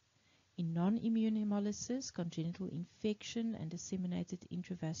period. In non-immune hemolysis, congenital infection and disseminated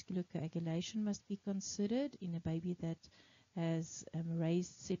intravascular coagulation must be considered in a baby that has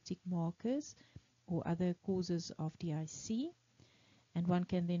raised septic markers or other causes of DIC. And one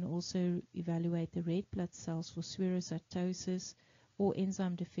can then also evaluate the red blood cells for spherocytosis or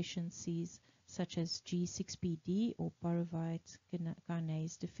enzyme deficiencies such as G6PD or pyruvate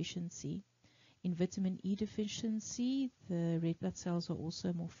kinase deficiency. In vitamin E deficiency, the red blood cells are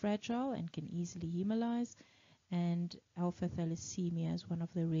also more fragile and can easily hemolyze, and alpha thalassemia is one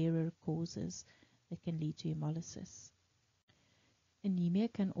of the rarer causes that can lead to hemolysis. Anemia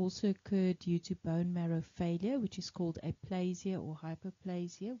can also occur due to bone marrow failure, which is called aplasia or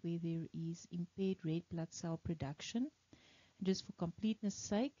hypoplasia, where there is impaired red blood cell production. And just for completeness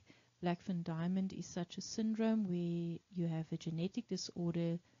sake, Blackfin diamond is such a syndrome where you have a genetic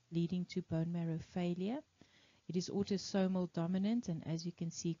disorder leading to bone marrow failure. It is autosomal dominant and, as you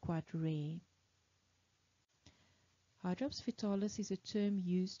can see, quite rare. Hydrops fetalis is a term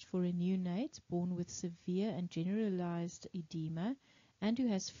used for a neonate born with severe and generalized edema and who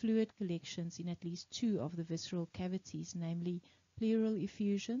has fluid collections in at least 2 of the visceral cavities, namely pleural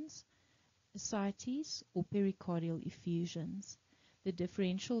effusions, ascites, or pericardial effusions. The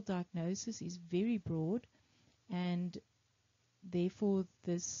differential diagnosis is very broad, and therefore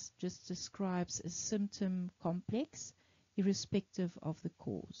this just describes a symptom complex irrespective of the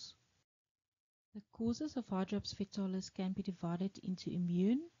cause. The causes of hydrops fetalis can be divided into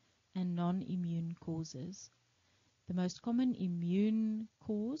immune and non-immune causes. The most common immune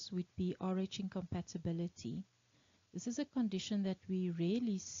cause would be Rh incompatibility. This is a condition that we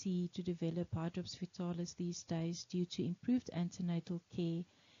rarely see to develop hydrops fetalis these days due to improved antenatal care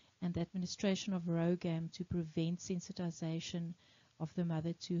and the administration of ROGAM to prevent sensitization of the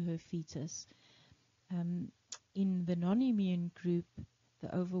mother to her fetus. In the non-immune group,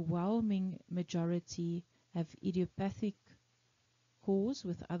 the overwhelming majority have idiopathic cause.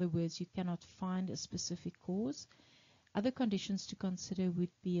 With other words, you cannot find a specific cause. Other conditions to consider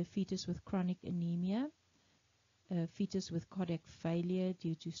would be a fetus with chronic anemia, a fetus with cardiac failure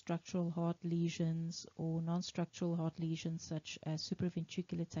due to structural heart lesions or non-structural heart lesions such as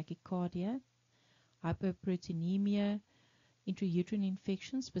supraventricular tachycardia, hyperproteinemia, intrauterine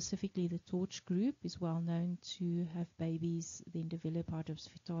infection, specifically the torch group, is well known to have babies then develop hydrops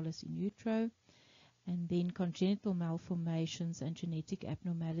fetalis in utero. And then congenital malformations and genetic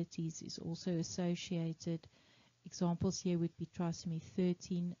abnormalities is also associated. Examples here would be trisomy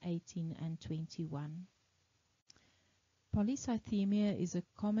 13, 18, and 21. Polycythemia is a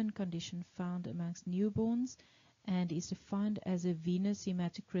common condition found amongst newborns and is defined as a venous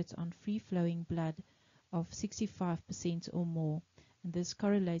hematocrit on free-flowing blood of 65% or more, and this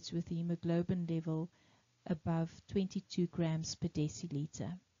correlates with the hemoglobin level above 22 grams per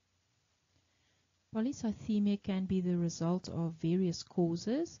deciliter. Polycythemia can be the result of various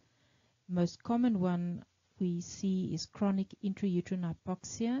causes. The most common one we see is chronic intrauterine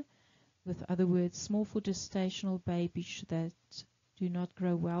hypoxia. With other words, small for gestational babies that do not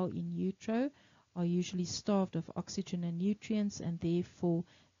grow well in utero are usually starved of oxygen and nutrients, and therefore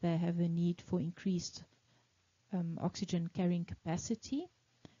they have a need for increased oxygen carrying capacity.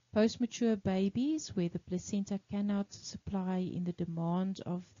 Post-mature babies where the placenta cannot supply in the demand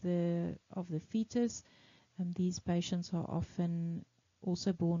of the fetus, these patients are often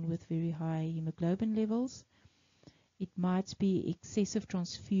also born with very high hemoglobin levels. It might be excessive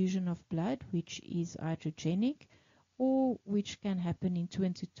transfusion of blood, which is iatrogenic, or which can happen in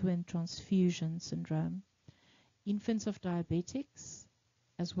twin-to-twin transfusion syndrome. Infants of diabetics,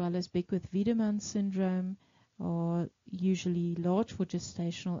 as well as Beckwith-Wiedemann syndrome, are usually large for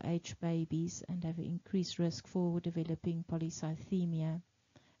gestational age babies and have an increased risk for developing polycythemia.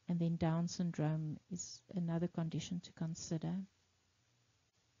 And then Down syndrome is another condition to consider.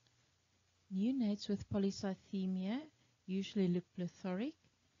 Neonates with polycythemia usually look plethoric,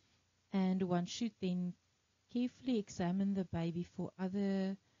 and one should then carefully examine the baby for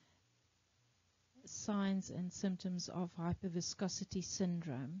other signs and symptoms of hyperviscosity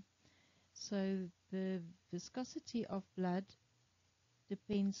syndrome. So the viscosity of blood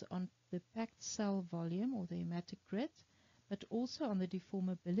depends on the packed cell volume or the hematocrit, but also on the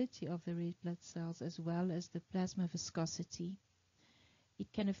deformability of the red blood cells as well as the plasma viscosity.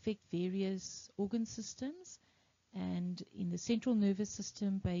 It can affect various organ systems, and in the central nervous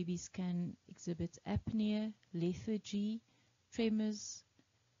system, babies can exhibit apnea, lethargy, tremors,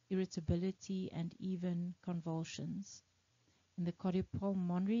 irritability, and even convulsions. In the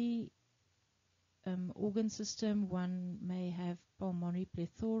cardiopulmonary organ system, one may have pulmonary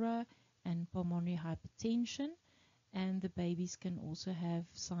plethora and pulmonary hypertension, and the babies can also have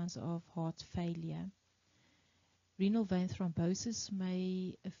signs of heart failure. Renal vein thrombosis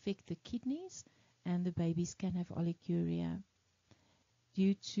may affect the kidneys, and the babies can have oliguria.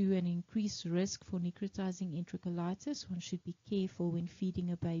 Due to an increased risk for necrotizing enterocolitis, one should be careful when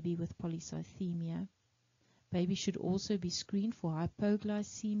feeding a baby with polycythemia. Babies should also be screened for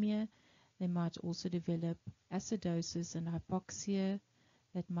hypoglycemia. They might also develop acidosis and hypoxia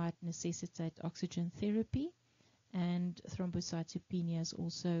that might necessitate oxygen therapy, and thrombocytopenia is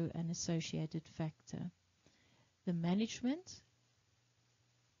also an associated factor. The management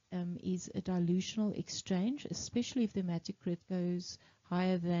is a dilutional exchange, especially if the hematocrit goes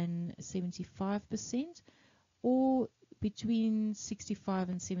higher than 75% or between 65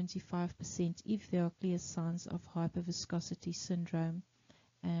 and 75% if there are clear signs of hyperviscosity syndrome,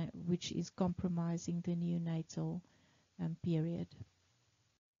 which is compromising the neonatal period.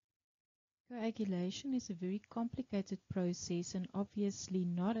 Coagulation is a very complicated process and obviously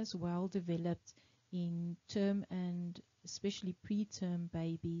not as well developed in term and especially preterm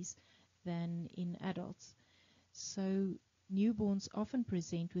babies than in adults. So newborns often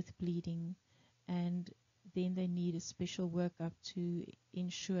present with bleeding, and then they need a special workup to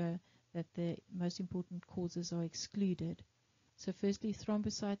ensure that the most important causes are excluded. So firstly,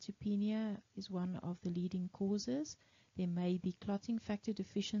 thrombocytopenia is one of the leading causes. There may be clotting factor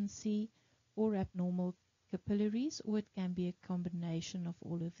deficiency or abnormal capillaries, or it can be a combination of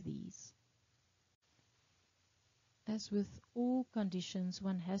all of these. As with all conditions,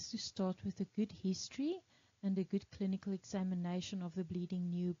 one has to start with a good history and a good clinical examination of the bleeding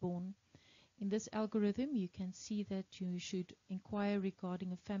newborn. In this algorithm, you can see that you should inquire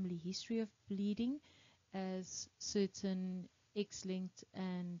regarding a family history of bleeding, as certain X-linked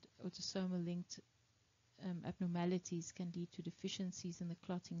and autosomal linked abnormalities can lead to deficiencies in the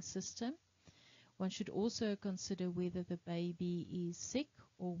clotting system. One should also consider whether the baby is sick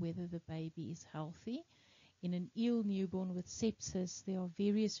or whether the baby is healthy. In an ill newborn with sepsis, there are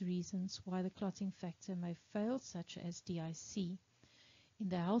various reasons why the clotting factor may fail, such as DIC. In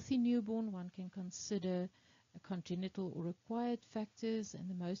the healthy newborn, one can consider congenital or acquired factors, and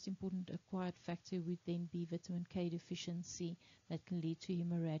the most important acquired factor would then be vitamin K deficiency that can lead to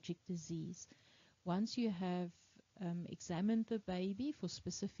hemorrhagic disease. Once you have examined the baby for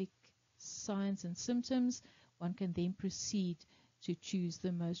specific signs and symptoms, one can then proceed to choose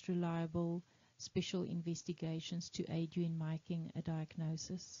the most reliable special investigations to aid you in making a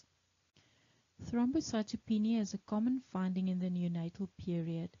diagnosis. Thrombocytopenia is a common finding in the neonatal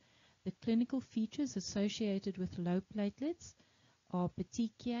period. The clinical features associated with low platelets are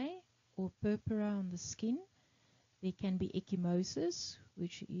petechiae or purpura on the skin. There can be ecchymosis,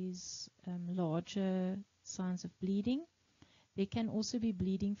 which is larger signs of bleeding. There can also be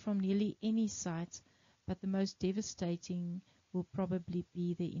bleeding from nearly any site, but the most devastating will probably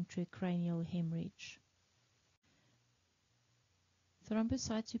be the intracranial hemorrhage.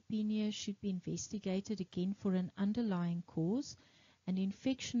 Thrombocytopenia should be investigated again for an underlying cause, and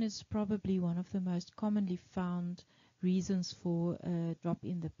infection is probably one of the most commonly found reasons for a drop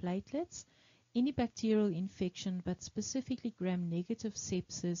in the platelets. Any bacterial infection, but specifically gram-negative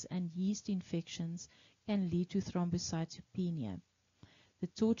sepsis and yeast infections, can lead to thrombocytopenia. The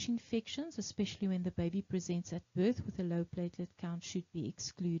torch infections, especially when the baby presents at birth with a low platelet count, should be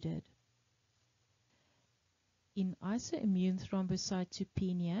excluded. In isoimmune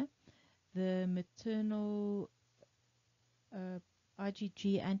thrombocytopenia, the maternal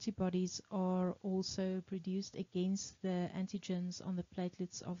IgG antibodies are also produced against the antigens on the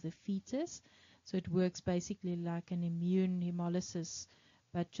platelets of the fetus. So it works basically like an immune hemolysis,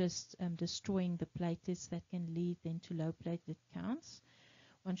 but just destroying the platelets that can lead then to low platelet counts.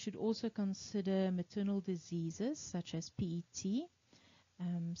 One should also consider maternal diseases such as PET.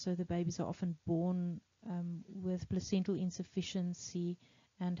 So the babies are often born with placental insufficiency,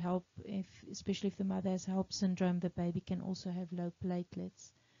 and especially if the mother has HELLP syndrome, the baby can also have low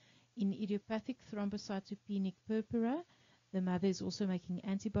platelets. In idiopathic thrombocytopenic purpura, the mother is also making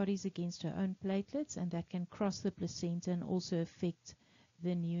antibodies against her own platelets, and that can cross the placenta and also affect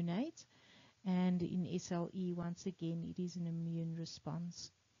the neonate. And in SLE, once again, it is an immune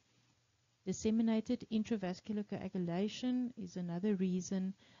response. Disseminated intravascular coagulation is another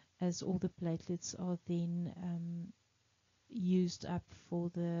reason, as all the platelets are then used up for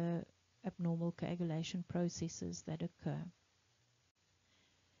the abnormal coagulation processes that occur.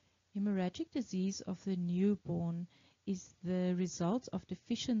 Hemorrhagic disease of the newborn is the result of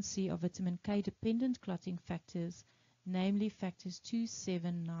deficiency of vitamin K dependent clotting factors, namely factors 2,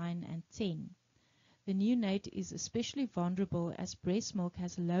 7, 9, and 10. The neonate is especially vulnerable as breast milk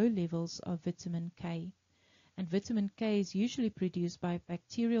has low levels of vitamin K, and vitamin K is usually produced by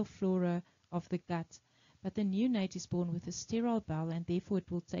bacterial flora of the gut, but the neonate is born with a sterile bowel, and therefore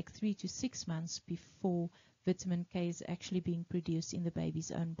it will take 3 to 6 months before vitamin K is actually being produced in the baby's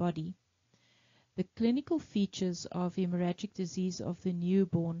own body. The clinical features of hemorrhagic disease of the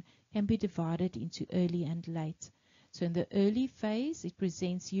newborn can be divided into early and late. So in the early phase, it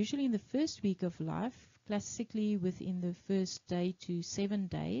presents usually in the first week of life, classically within the first day to 7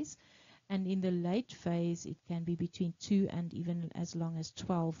 days, and in the late phase, it can be between 2 and even as long as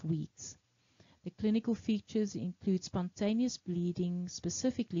 12 weeks. The clinical features include spontaneous bleeding,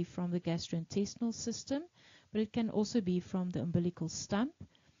 specifically from the gastrointestinal system, but it can also be from the umbilical stump.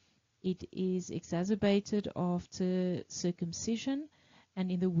 It is exacerbated after circumcision,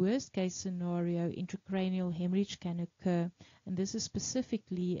 and in the worst case scenario, intracranial hemorrhage can occur, and this is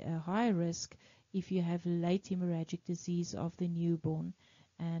specifically a high risk if you have late hemorrhagic disease of the newborn,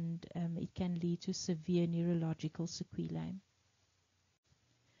 and it can lead to severe neurological sequelae.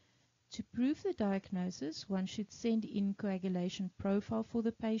 To prove the diagnosis, one should send in coagulation profile for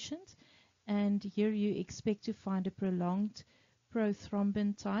the patient, and here you expect to find a prolonged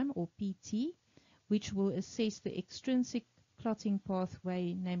prothrombin time, or PT, which will assess the extrinsic clotting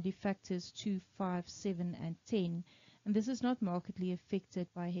pathway, namely factors 2, 5, 7, and 10, and this is not markedly affected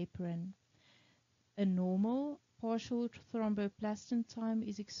by heparin. A normal partial thromboplastin time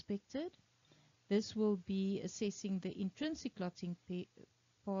is expected. This will be assessing the intrinsic clotting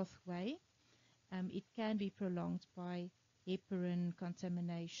pathway. It can be prolonged by heparin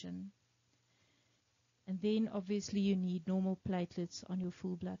contamination. And then obviously you need normal platelets on your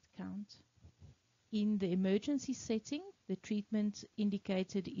full blood count. In the emergency setting, the treatment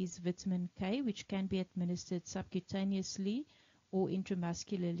indicated is vitamin K, which can be administered subcutaneously or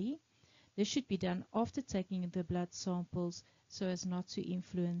intramuscularly. This should be done after taking the blood samples so as not to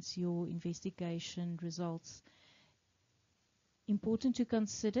influence your investigation results. Important to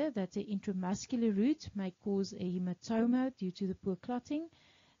consider that the intramuscular route may cause a hematoma due to the poor clotting,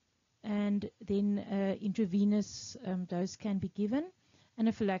 and then intravenous dose can be given.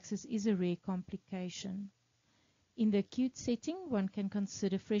 Anaphylaxis is a rare complication. In the acute setting, one can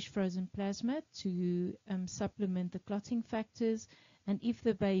consider fresh frozen plasma to supplement the clotting factors, and if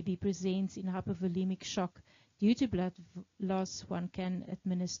the baby presents in hypovolemic shock due to blood loss, one can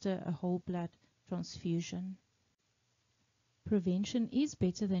administer a whole blood transfusion. Prevention is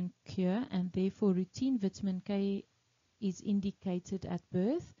better than cure, and therefore routine vitamin K is indicated at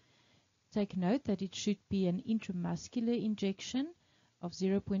birth. Take note that it should be an intramuscular injection of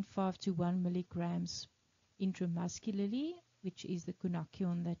 0.5 to 1 milligrams intramuscularly, which is the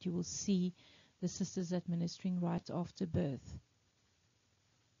quinacion that you will see the sisters administering right after birth.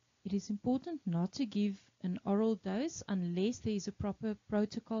 It is important not to give an oral dose unless there is a proper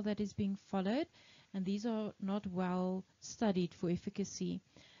protocol that is being followed, and these are not well studied for efficacy.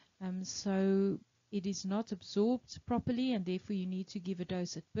 So it is not absorbed properly, and therefore you need to give a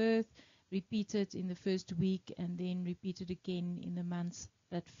dose at birth, repeat it in the first week, and then repeat it again in the months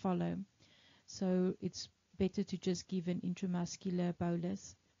that follow. So it's better to just give an intramuscular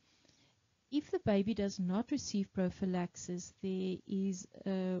bolus. If the baby does not receive prophylaxis, there is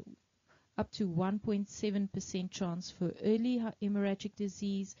up to 1.7% chance for early hemorrhagic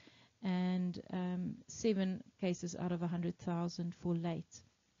disease, and 7 cases out of 100,000 for late.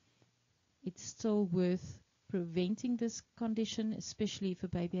 It's still worth preventing this condition, especially if a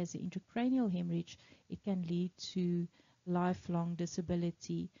baby has an intracranial hemorrhage. It can lead to lifelong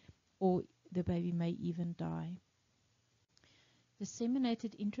disability, or the baby may even die.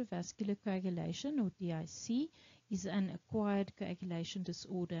 Disseminated intravascular coagulation, or DIC, is an acquired coagulation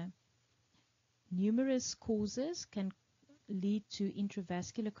disorder. Numerous causes can lead to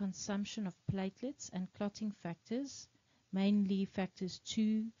intravascular consumption of platelets and clotting factors, mainly factors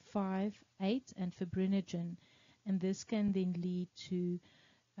 2, 5, 8, and fibrinogen, and this can then lead to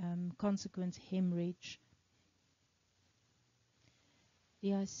consequent hemorrhage.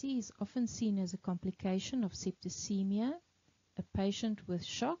 DIC is often seen as a complication of septicemia, a patient with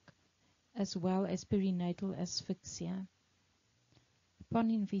shock, as well as perinatal asphyxia. Upon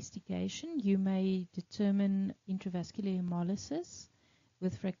investigation, you may determine intravascular hemolysis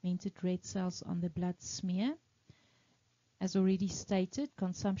with fragmented red cells on the blood smear. As already stated,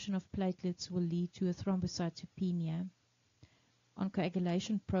 consumption of platelets will lead to a thrombocytopenia. On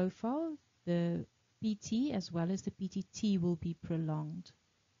coagulation profile, the PT as well as the PTT will be prolonged.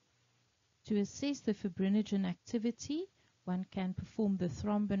 To assess the fibrinogen activity, one can perform the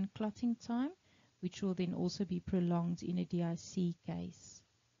thrombin clotting time, which will then also be prolonged in a DIC case.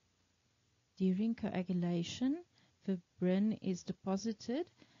 During coagulation, fibrin is deposited,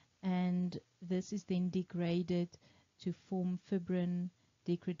 and this is then degraded to form fibrin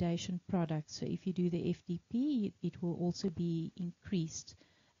degradation products. So if you do the FDP, it will also be increased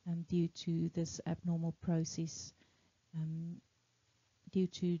due to this abnormal process, due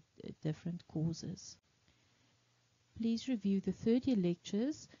to different causes. Please review the third year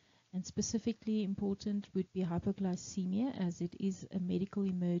lectures, and specifically important would be hypoglycemia, as it is a medical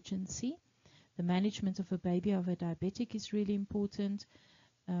emergency. The management of a baby of a diabetic is really important.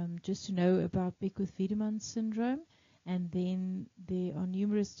 Just to know about Beckwith-Wiedemann syndrome, and then there are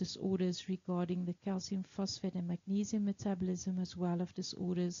numerous disorders regarding the calcium, phosphate, and magnesium metabolism, as well as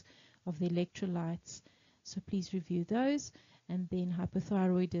disorders of the electrolytes. So please review those, and then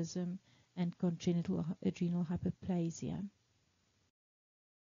hypothyroidism and congenital adrenal hyperplasia.